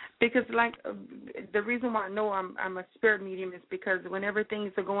 Because, like, the reason why I know I'm a spirit medium is because whenever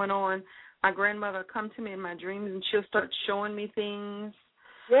things are going on, my grandmother come to me in my dreams and she'll start showing me things.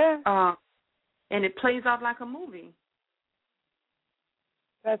 Yeah. And it plays out like a movie.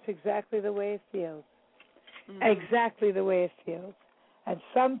 That's exactly the way it feels. Exactly the way it feels. And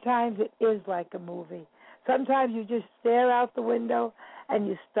sometimes it is like a movie. Sometimes you just stare out the window and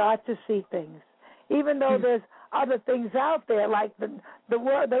you start to see things. Even though there's other things out there, like the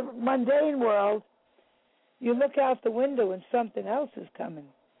mundane world, you look out the window and something else is coming.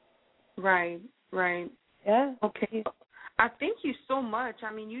 Right. Yeah? Okay. I thank you so much.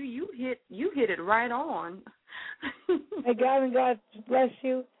 I mean, you hit it right on. May God and God bless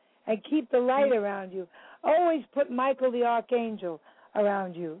you and keep the light around you. Always put Michael the Archangel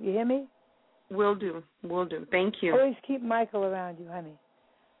around you. You hear me? Will do. Thank you. Always keep Michael around you, honey.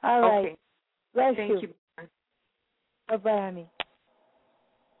 All right. Okay. Bless Thank you. Bye-bye, honey.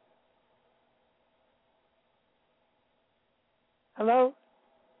 Hello?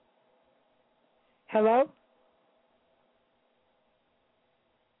 Hello?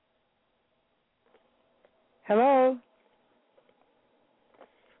 Hello?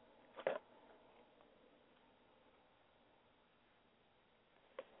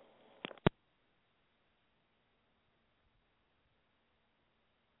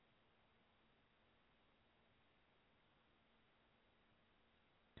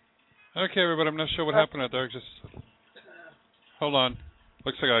 Okay, everybody, I'm not sure what happened out there. Just hold on.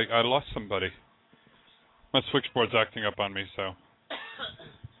 Looks like I lost somebody. My switchboard's acting up on me, so.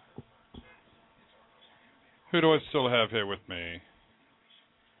 Who do I still have here with me?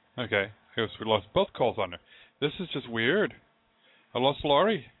 Okay, I guess we lost both calls on there. This is just weird. I lost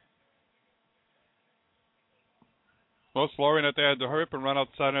Laurie. And I had to hurry up and run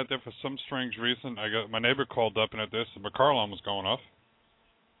outside out there for some strange reason. I got my neighbor called up and at this, my car alarm was going off.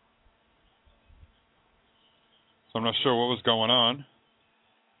 So I'm not sure what was going on.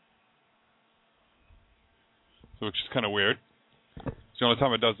 So which is kind of weird. So the only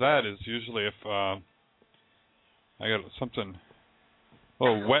time it does that is usually if I got something a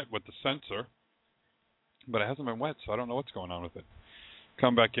little wet with the sensor. But it hasn't been wet, so I don't know what's going on with it.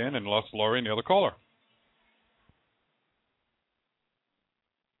 Come back in and lost Laurie and the other caller.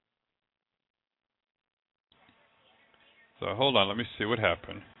 So hold on, let me see what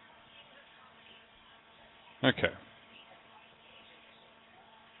happened. Okay.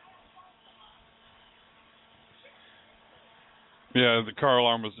 Yeah, the car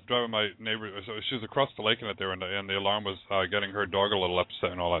alarm was driving my neighbor. So she was across the lake out there, and the alarm was getting her dog a little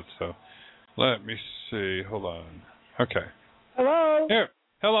upset and all that. So let me see. Hold on. Okay. Hello. Here.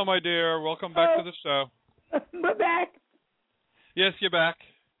 Hello, my dear. Welcome back to the show. We're back. Yes, you're back.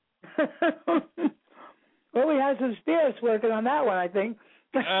 Well, we had some spirits working on that one, I think.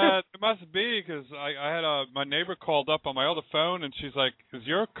 It must be because I had my neighbor called up on my other phone, and she's like, "Is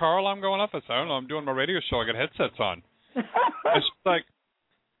your car alarm going off?" I said, "I don't know. I'm doing my radio show. I got headsets on." And she's like,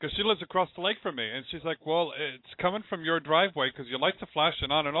 because she lives across the lake from me, and she's like, well, it's coming from your driveway because your lights are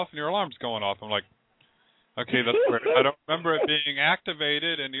flashing on and off and your alarm's going off. I'm like, okay, that's weird. I don't remember it being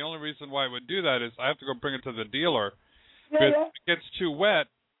activated, and the only reason why it would do that is I have to go bring it to the dealer. Because if it gets too wet,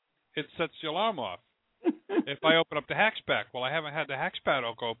 it sets the alarm off. If I open up the hatchback, well, I haven't had the hatchback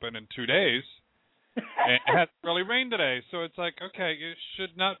open in 2 days, and it hasn't really rained today, so it's like, okay, it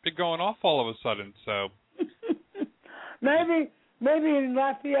should not be going off all of a sudden. So maybe in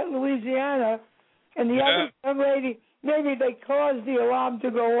Lafayette, Louisiana, and the other young lady, maybe they caused the alarm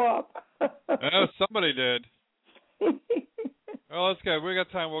to go up. Somebody did. Well, let's go. We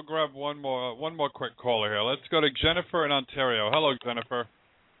got time. We'll grab one more quick caller here. Let's go to Jennifer in Ontario. Hello, Jennifer.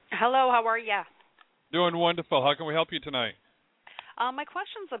 Hello, how are you? Doing wonderful. How can we help you tonight? My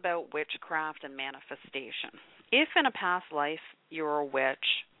question's about witchcraft and manifestation. If in a past life you're a witch,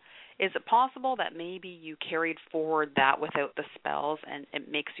 is it possible that maybe you carried forward that without the spells and it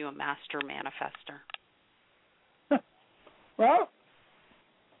makes you a master manifester? Well,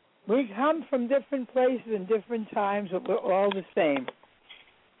 we come from different places and different times, but we're all the same.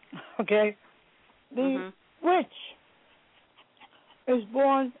 Okay? The witch is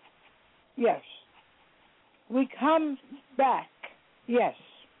born, yes. We come back, yes.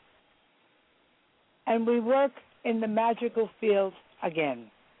 And we work in the magical field again.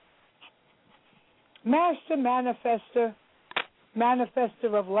 Master manifester,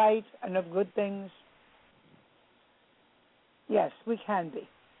 manifester of light and of good things. Yes, we can be.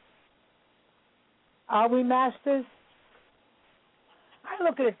 Are we masters? I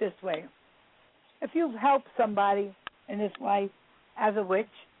look at it this way. If you've helped somebody in this life as a witch,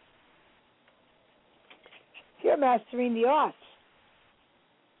 you're mastering the arts.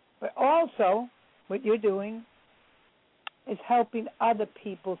 But also, what you're doing is helping other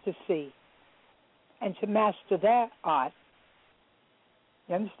people to see and to master their art.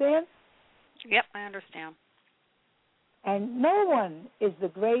 You understand? Yep, I understand. And no one is the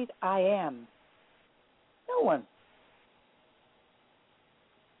great I am. No one.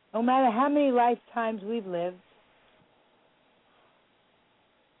 No matter how many lifetimes we've lived,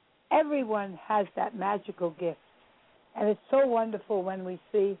 everyone has that magical gift. And it's so wonderful when we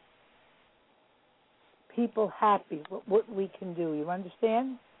see people happy with what we can do. You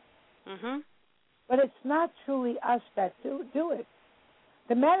understand? But it's not truly us that do it.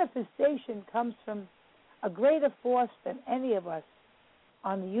 The manifestation comes from a greater force than any of us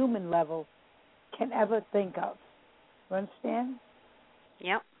on the human level can ever think of. You understand?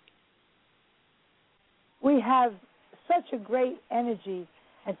 Yep. We have such a great energy,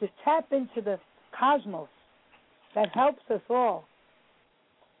 and to tap into the cosmos that helps us all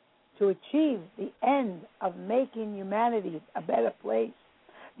to achieve the end of making humanity a better place,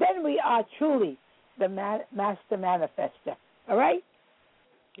 then we are truly the master manifester. All right?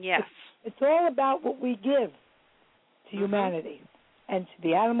 Yes. It's all about what we give to humanity and to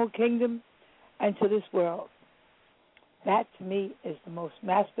the animal kingdom and to this world. That, to me, is the most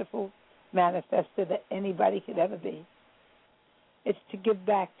masterful manifester that anybody could ever be. It's to give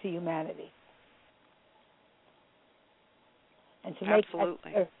back to humanity. And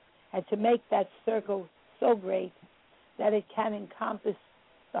to make that circle so great that it can encompass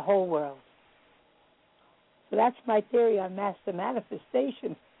the whole world. So that's my theory on master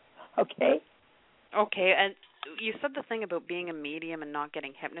manifestation. Okay? Okay, and you said the thing about being a medium and not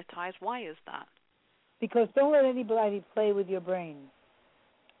getting hypnotized. Why is that? Because don't let anybody play with your brain.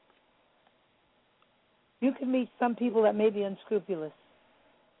 You can meet some people that may be unscrupulous,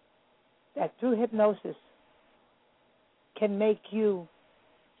 that through hypnosis can make you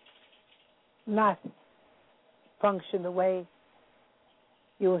not function the way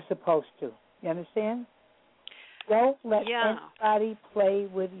you were supposed to. You understand? Don't let anybody play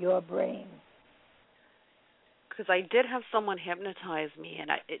with your brain. Because I did have someone hypnotize me,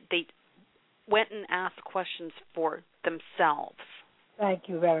 and they went and asked questions for themselves. Thank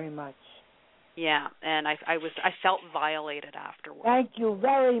you very much. Yeah, and I felt violated afterwards. Thank you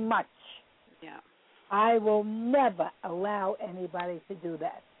very much. Yeah. I will never allow anybody to do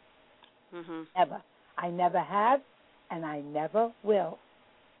that. Never. I never have, and I never will.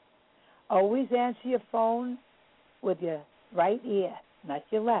 Always answer your phone with your right ear, not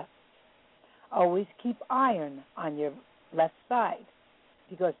your left. Always keep iron on your left side,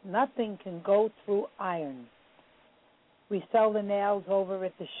 because nothing can go through iron. We sell the nails over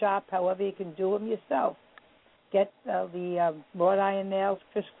at the shop, however you can do them yourself. Get the wrought iron nails,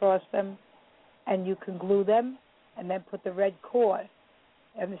 crisscross them, and you can glue them and then put the red cord,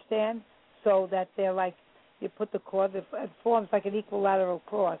 understand? So that they're like, you put the cord, it forms like an equilateral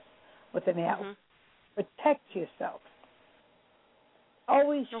cross with the nail. Protect yourself.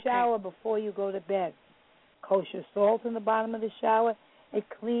 Always shower before you go to bed. Kosher salt in the bottom of the shower. It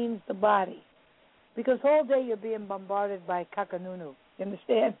cleans the body. Because all day you're being bombarded by kakanunu. You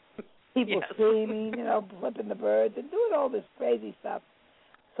understand? People screaming, flipping the birds and doing all this crazy stuff.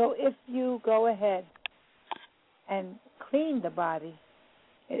 So if you go ahead and clean the body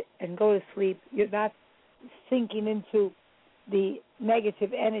and go to sleep, you're not sinking into the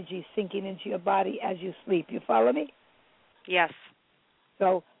negative energy sinking into your body as you sleep. You follow me? Yes.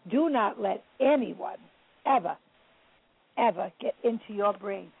 So do not let anyone ever get into your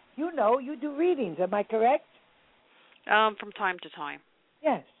brain. You do readings. Am I correct? From time to time.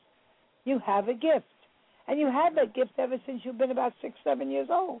 Yes. You have a gift. And you had that gift ever since you've been about 6, 7 years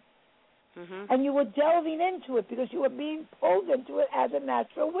old. Mm-hmm. And you were delving into it because you were being pulled into it as a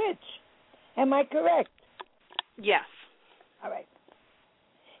natural witch. Am I correct? Yes. All right.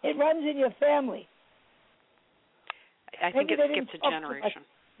 It runs in your family. I think it skipped a generation.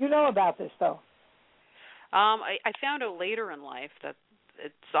 You know about this, though. I found out later in life that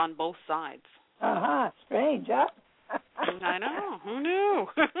it's on both sides. Strange, huh? I know. Who knew?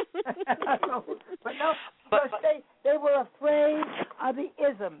 But no, because they were afraid of the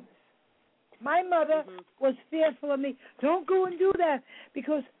isms. My mother was fearful of me. Don't go and do that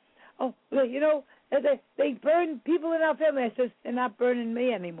because, they burn people in our family. I says, they're not burning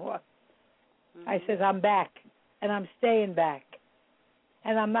me anymore. I says, I'm back, and I'm staying back,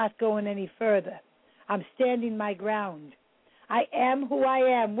 and I'm not going any further. I'm standing my ground. I am who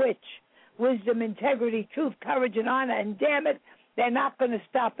I am, which wisdom, integrity, truth, courage, and honor, and damn it, they're not going to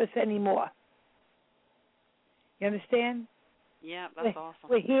stop us anymore. You understand? Yeah, that's awesome.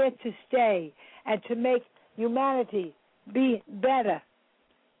 We're here to stay and to make humanity be better.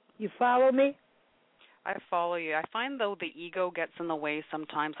 You follow me? I follow you. I find, though, the ego gets in the way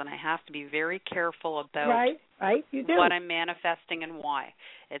sometimes, and I have to be very careful about right. You do. what I'm manifesting and why.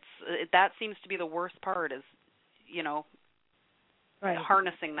 That seems to be the worst part is,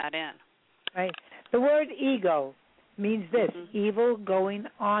 harnessing that in. Right. The word ego means this, evil going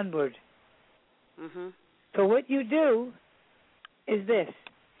onward. Mm-hmm. So what you do is this.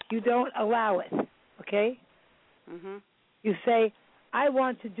 You don't allow it, okay? Mm-hmm. You say, I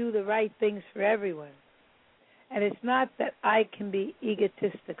want to do the right things for everyone. And it's not that I can be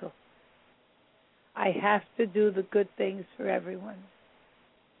egotistical. I have to do the good things for everyone.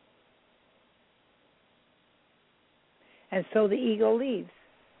 And so the ego leaves.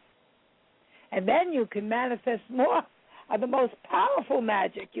 And then you can manifest more of the most powerful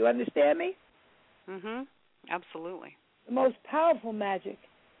magic. You understand me? Mm-hmm. Absolutely. The most powerful magic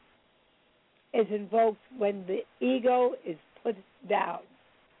is invoked when the ego is put down.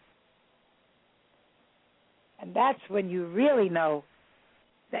 And that's when you really know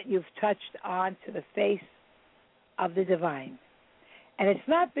that you've touched on to the face of the divine. And it's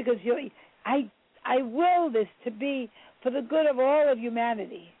not because I will this to be for the good of all of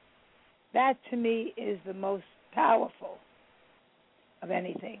humanity. That, to me, is the most powerful of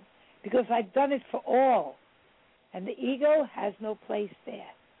anything. Because I've done it for all. And the ego has no place there.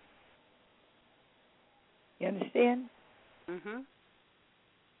 You understand? Mm-hmm.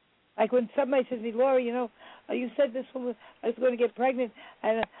 Like when somebody says to me, Laura, you said this woman I was going to get pregnant.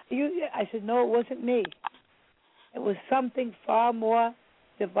 And I said, no, it wasn't me. It was something far more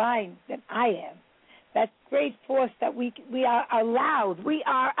divine than I am. That great force that we are allowed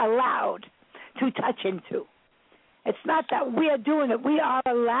to touch into. It's not that we are doing it. We are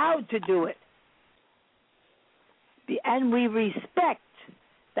allowed to do it. And we respect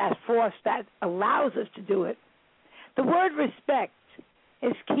that force that allows us to do it. The word respect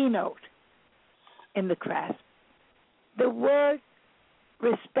is keynote in the craft. The word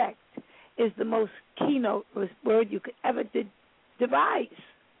respect is the most keynote word you could ever devise.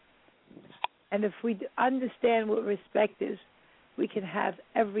 And if we understand what respect is, we can have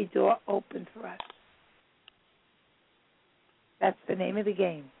every door open for us. That's the name of the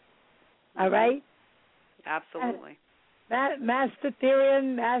game. All right? Absolutely. Master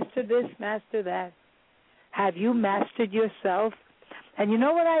Therian, master this, master that. Have you mastered yourself? And you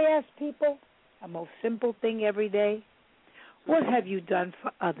know what I ask people? A most simple thing every day. What have you done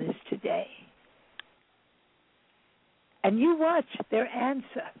for others today? And you watch their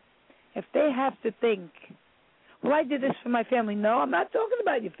answer. If they have to think, well, I did this for my family. No, I'm not talking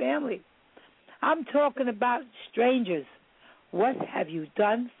about your family. I'm talking about strangers. What have you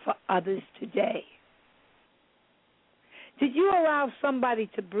done for others today? Did you allow somebody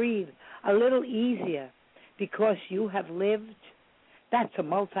to breathe a little easier because you have lived? That's a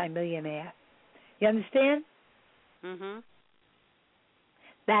multimillionaire. You understand? Mm-hmm.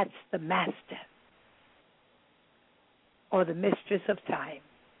 That's the master. or the mistress of time.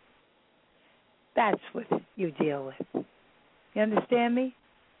 That's what you deal with. You understand me?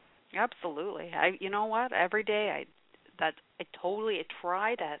 Absolutely. You know what? Every day I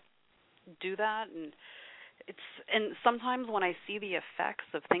try to do that, and sometimes when I see the effects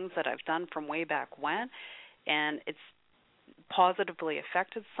of things that I've done from way back when, and it's positively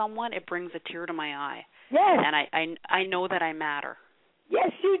affected someone, it brings a tear to my eye. Yes. And I know that I matter.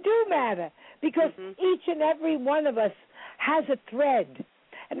 Yes, you do matter, because each and every one of us has a thread,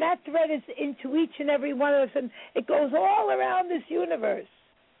 and that thread is into each and every one of us, and it goes all around this universe.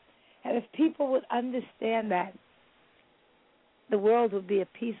 And if people would understand that, the world would be a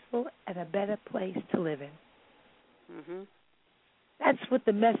peaceful and a better place to live in. That's what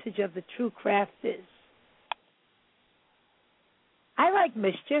the message of the true craft is. I like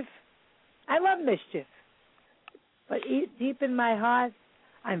mischief. I love mischief. But deep in my heart,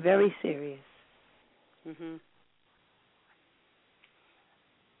 I'm very serious.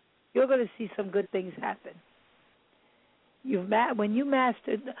 You're going to see some good things happen. When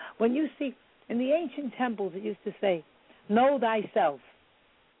you see, in the ancient temples, it used to say, know thyself.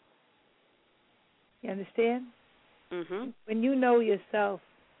 You understand? When you know yourself,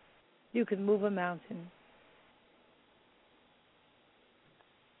 you can move a mountain.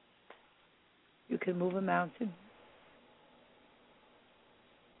 You can move a mountain.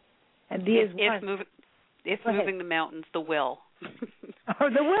 And if moving the mountain's the will. Oh,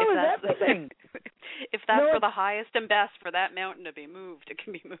 the will is everything. If that's for the highest and best for that mountain to be moved, it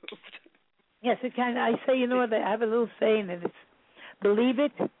can be moved. Yes, it can. I say, you know what, I have a little saying, and it's believe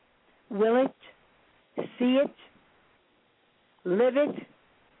it, will it, see it, live it,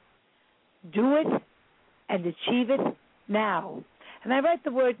 do it, and achieve it now. And I write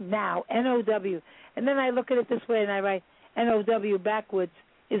the word now, N-O-W, and then I look at it this way, and I write N-O-W backwards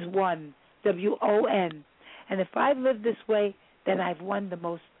is one, W-O-N. And if I live this way, then I've won the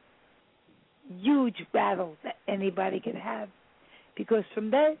most huge battle that anybody can have. Because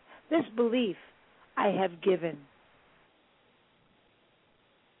from this belief, I have given.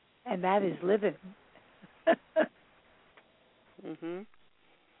 And that is living.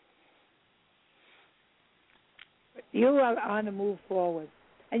 You are on a move forward.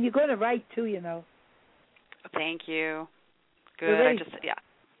 And you're going to write, too, you know. Thank you. Good.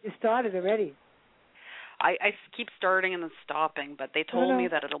 You started already. I keep starting and then stopping, but they told me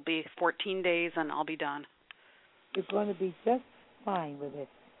that it'll be 14 days and I'll be done. You're going to be just fine with it.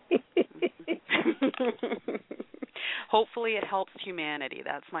 Hopefully it helps humanity.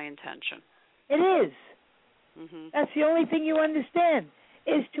 That's my intention. It is. That's the only thing you understand,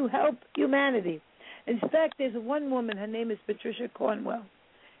 is to help humanity. In fact, there's one woman, her name is Patricia Cornwell.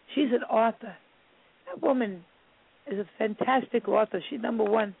 She's an author. That woman is a fantastic author. She's number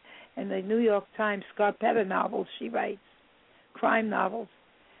one in the New York Times Scarpetta novels she writes, crime novels.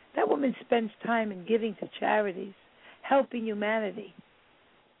 That woman spends time in giving to charities, helping humanity.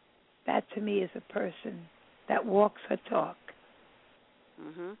 That, to me, is a person that walks her talk.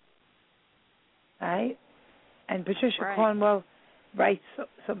 Right? And Patricia Cornwell writes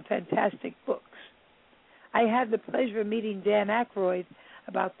some fantastic books. I had the pleasure of meeting Dan Aykroyd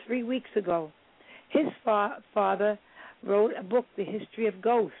about 3 weeks ago. His father wrote a book, The History of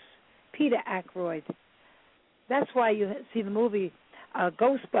Ghosts, Peter Aykroyd. That's why you see the movie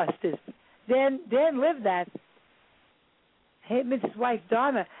Ghostbusters. Dan lived that. Him and his wife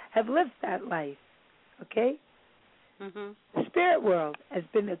Donna have lived that life. Okay? The spirit world has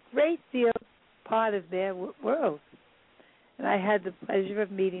been a great deal part of their world. And I had the pleasure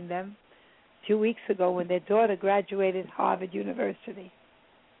of meeting them a few weeks ago when their daughter graduated Harvard University.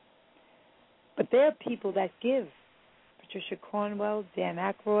 But they're people that give. Patricia Cornwell, Dan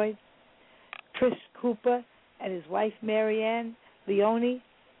Aykroyd, Chris Cooper, and his wife Marianne Leone,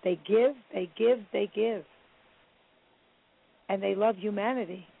 they give, they give, they give. And they love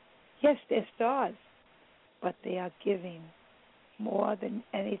humanity. Yes, they're stars, but they are giving more than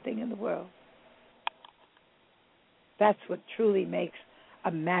anything in the world. That's what truly makes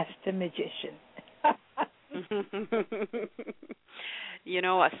a master magician. You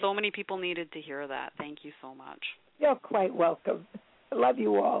know, so many people needed to hear that. Thank you so much. You're quite welcome. I love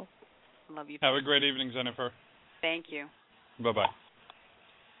you all. Love you. Have a great evening, Jennifer. Thank you. Bye-bye.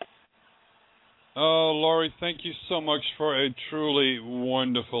 Oh, Laurie, thank you so much for a truly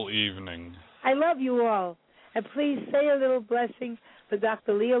wonderful evening. I love you all. And please say a little blessing for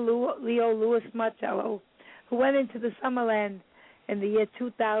Dr. Leo Lewis Martello, who went into the Summerland in the year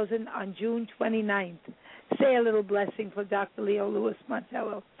 2000 on June 29th. Say a little blessing for Dr. Leo Lewis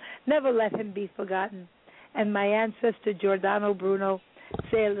Martello. Never let him be forgotten. And my ancestor, Giordano Bruno,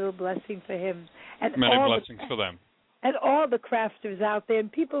 say a little blessing for him. And many blessings for them. and all the crafters out there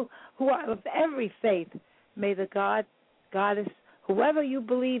and people who are of every faith. May the God, Goddess, whoever you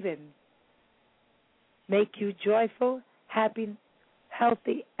believe in, make you joyful, happy,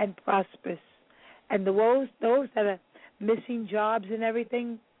 healthy, and prosperous. And those that are missing jobs and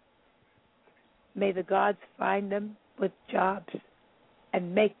everything, may the gods find them with jobs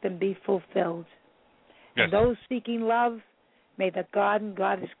and make them be fulfilled. Yes. And those seeking love, may the God and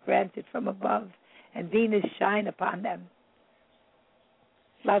Goddess grant it from above, and Venus shine upon them.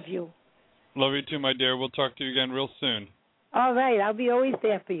 Love you. Love you too, my dear. We'll talk to you again real soon. All right. I'll be always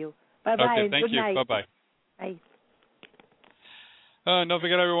there for you. Bye-bye. Okay, and thank good you. night. Bye-bye. Bye. Don't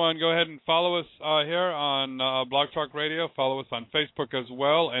forget, everyone, go ahead and follow us here on Blog Talk Radio. Follow us on Facebook as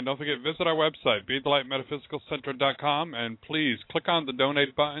well. And don't forget, visit our website, BeTheLightMetaphysicalCenter.com, and please click on the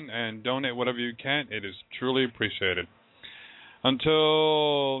donate button and donate whatever you can. It is truly appreciated.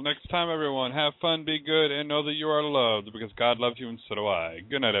 Until next time, everyone, have fun, be good, and know that you are loved because God loves you and so do I.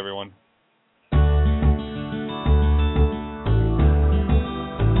 Good night, everyone.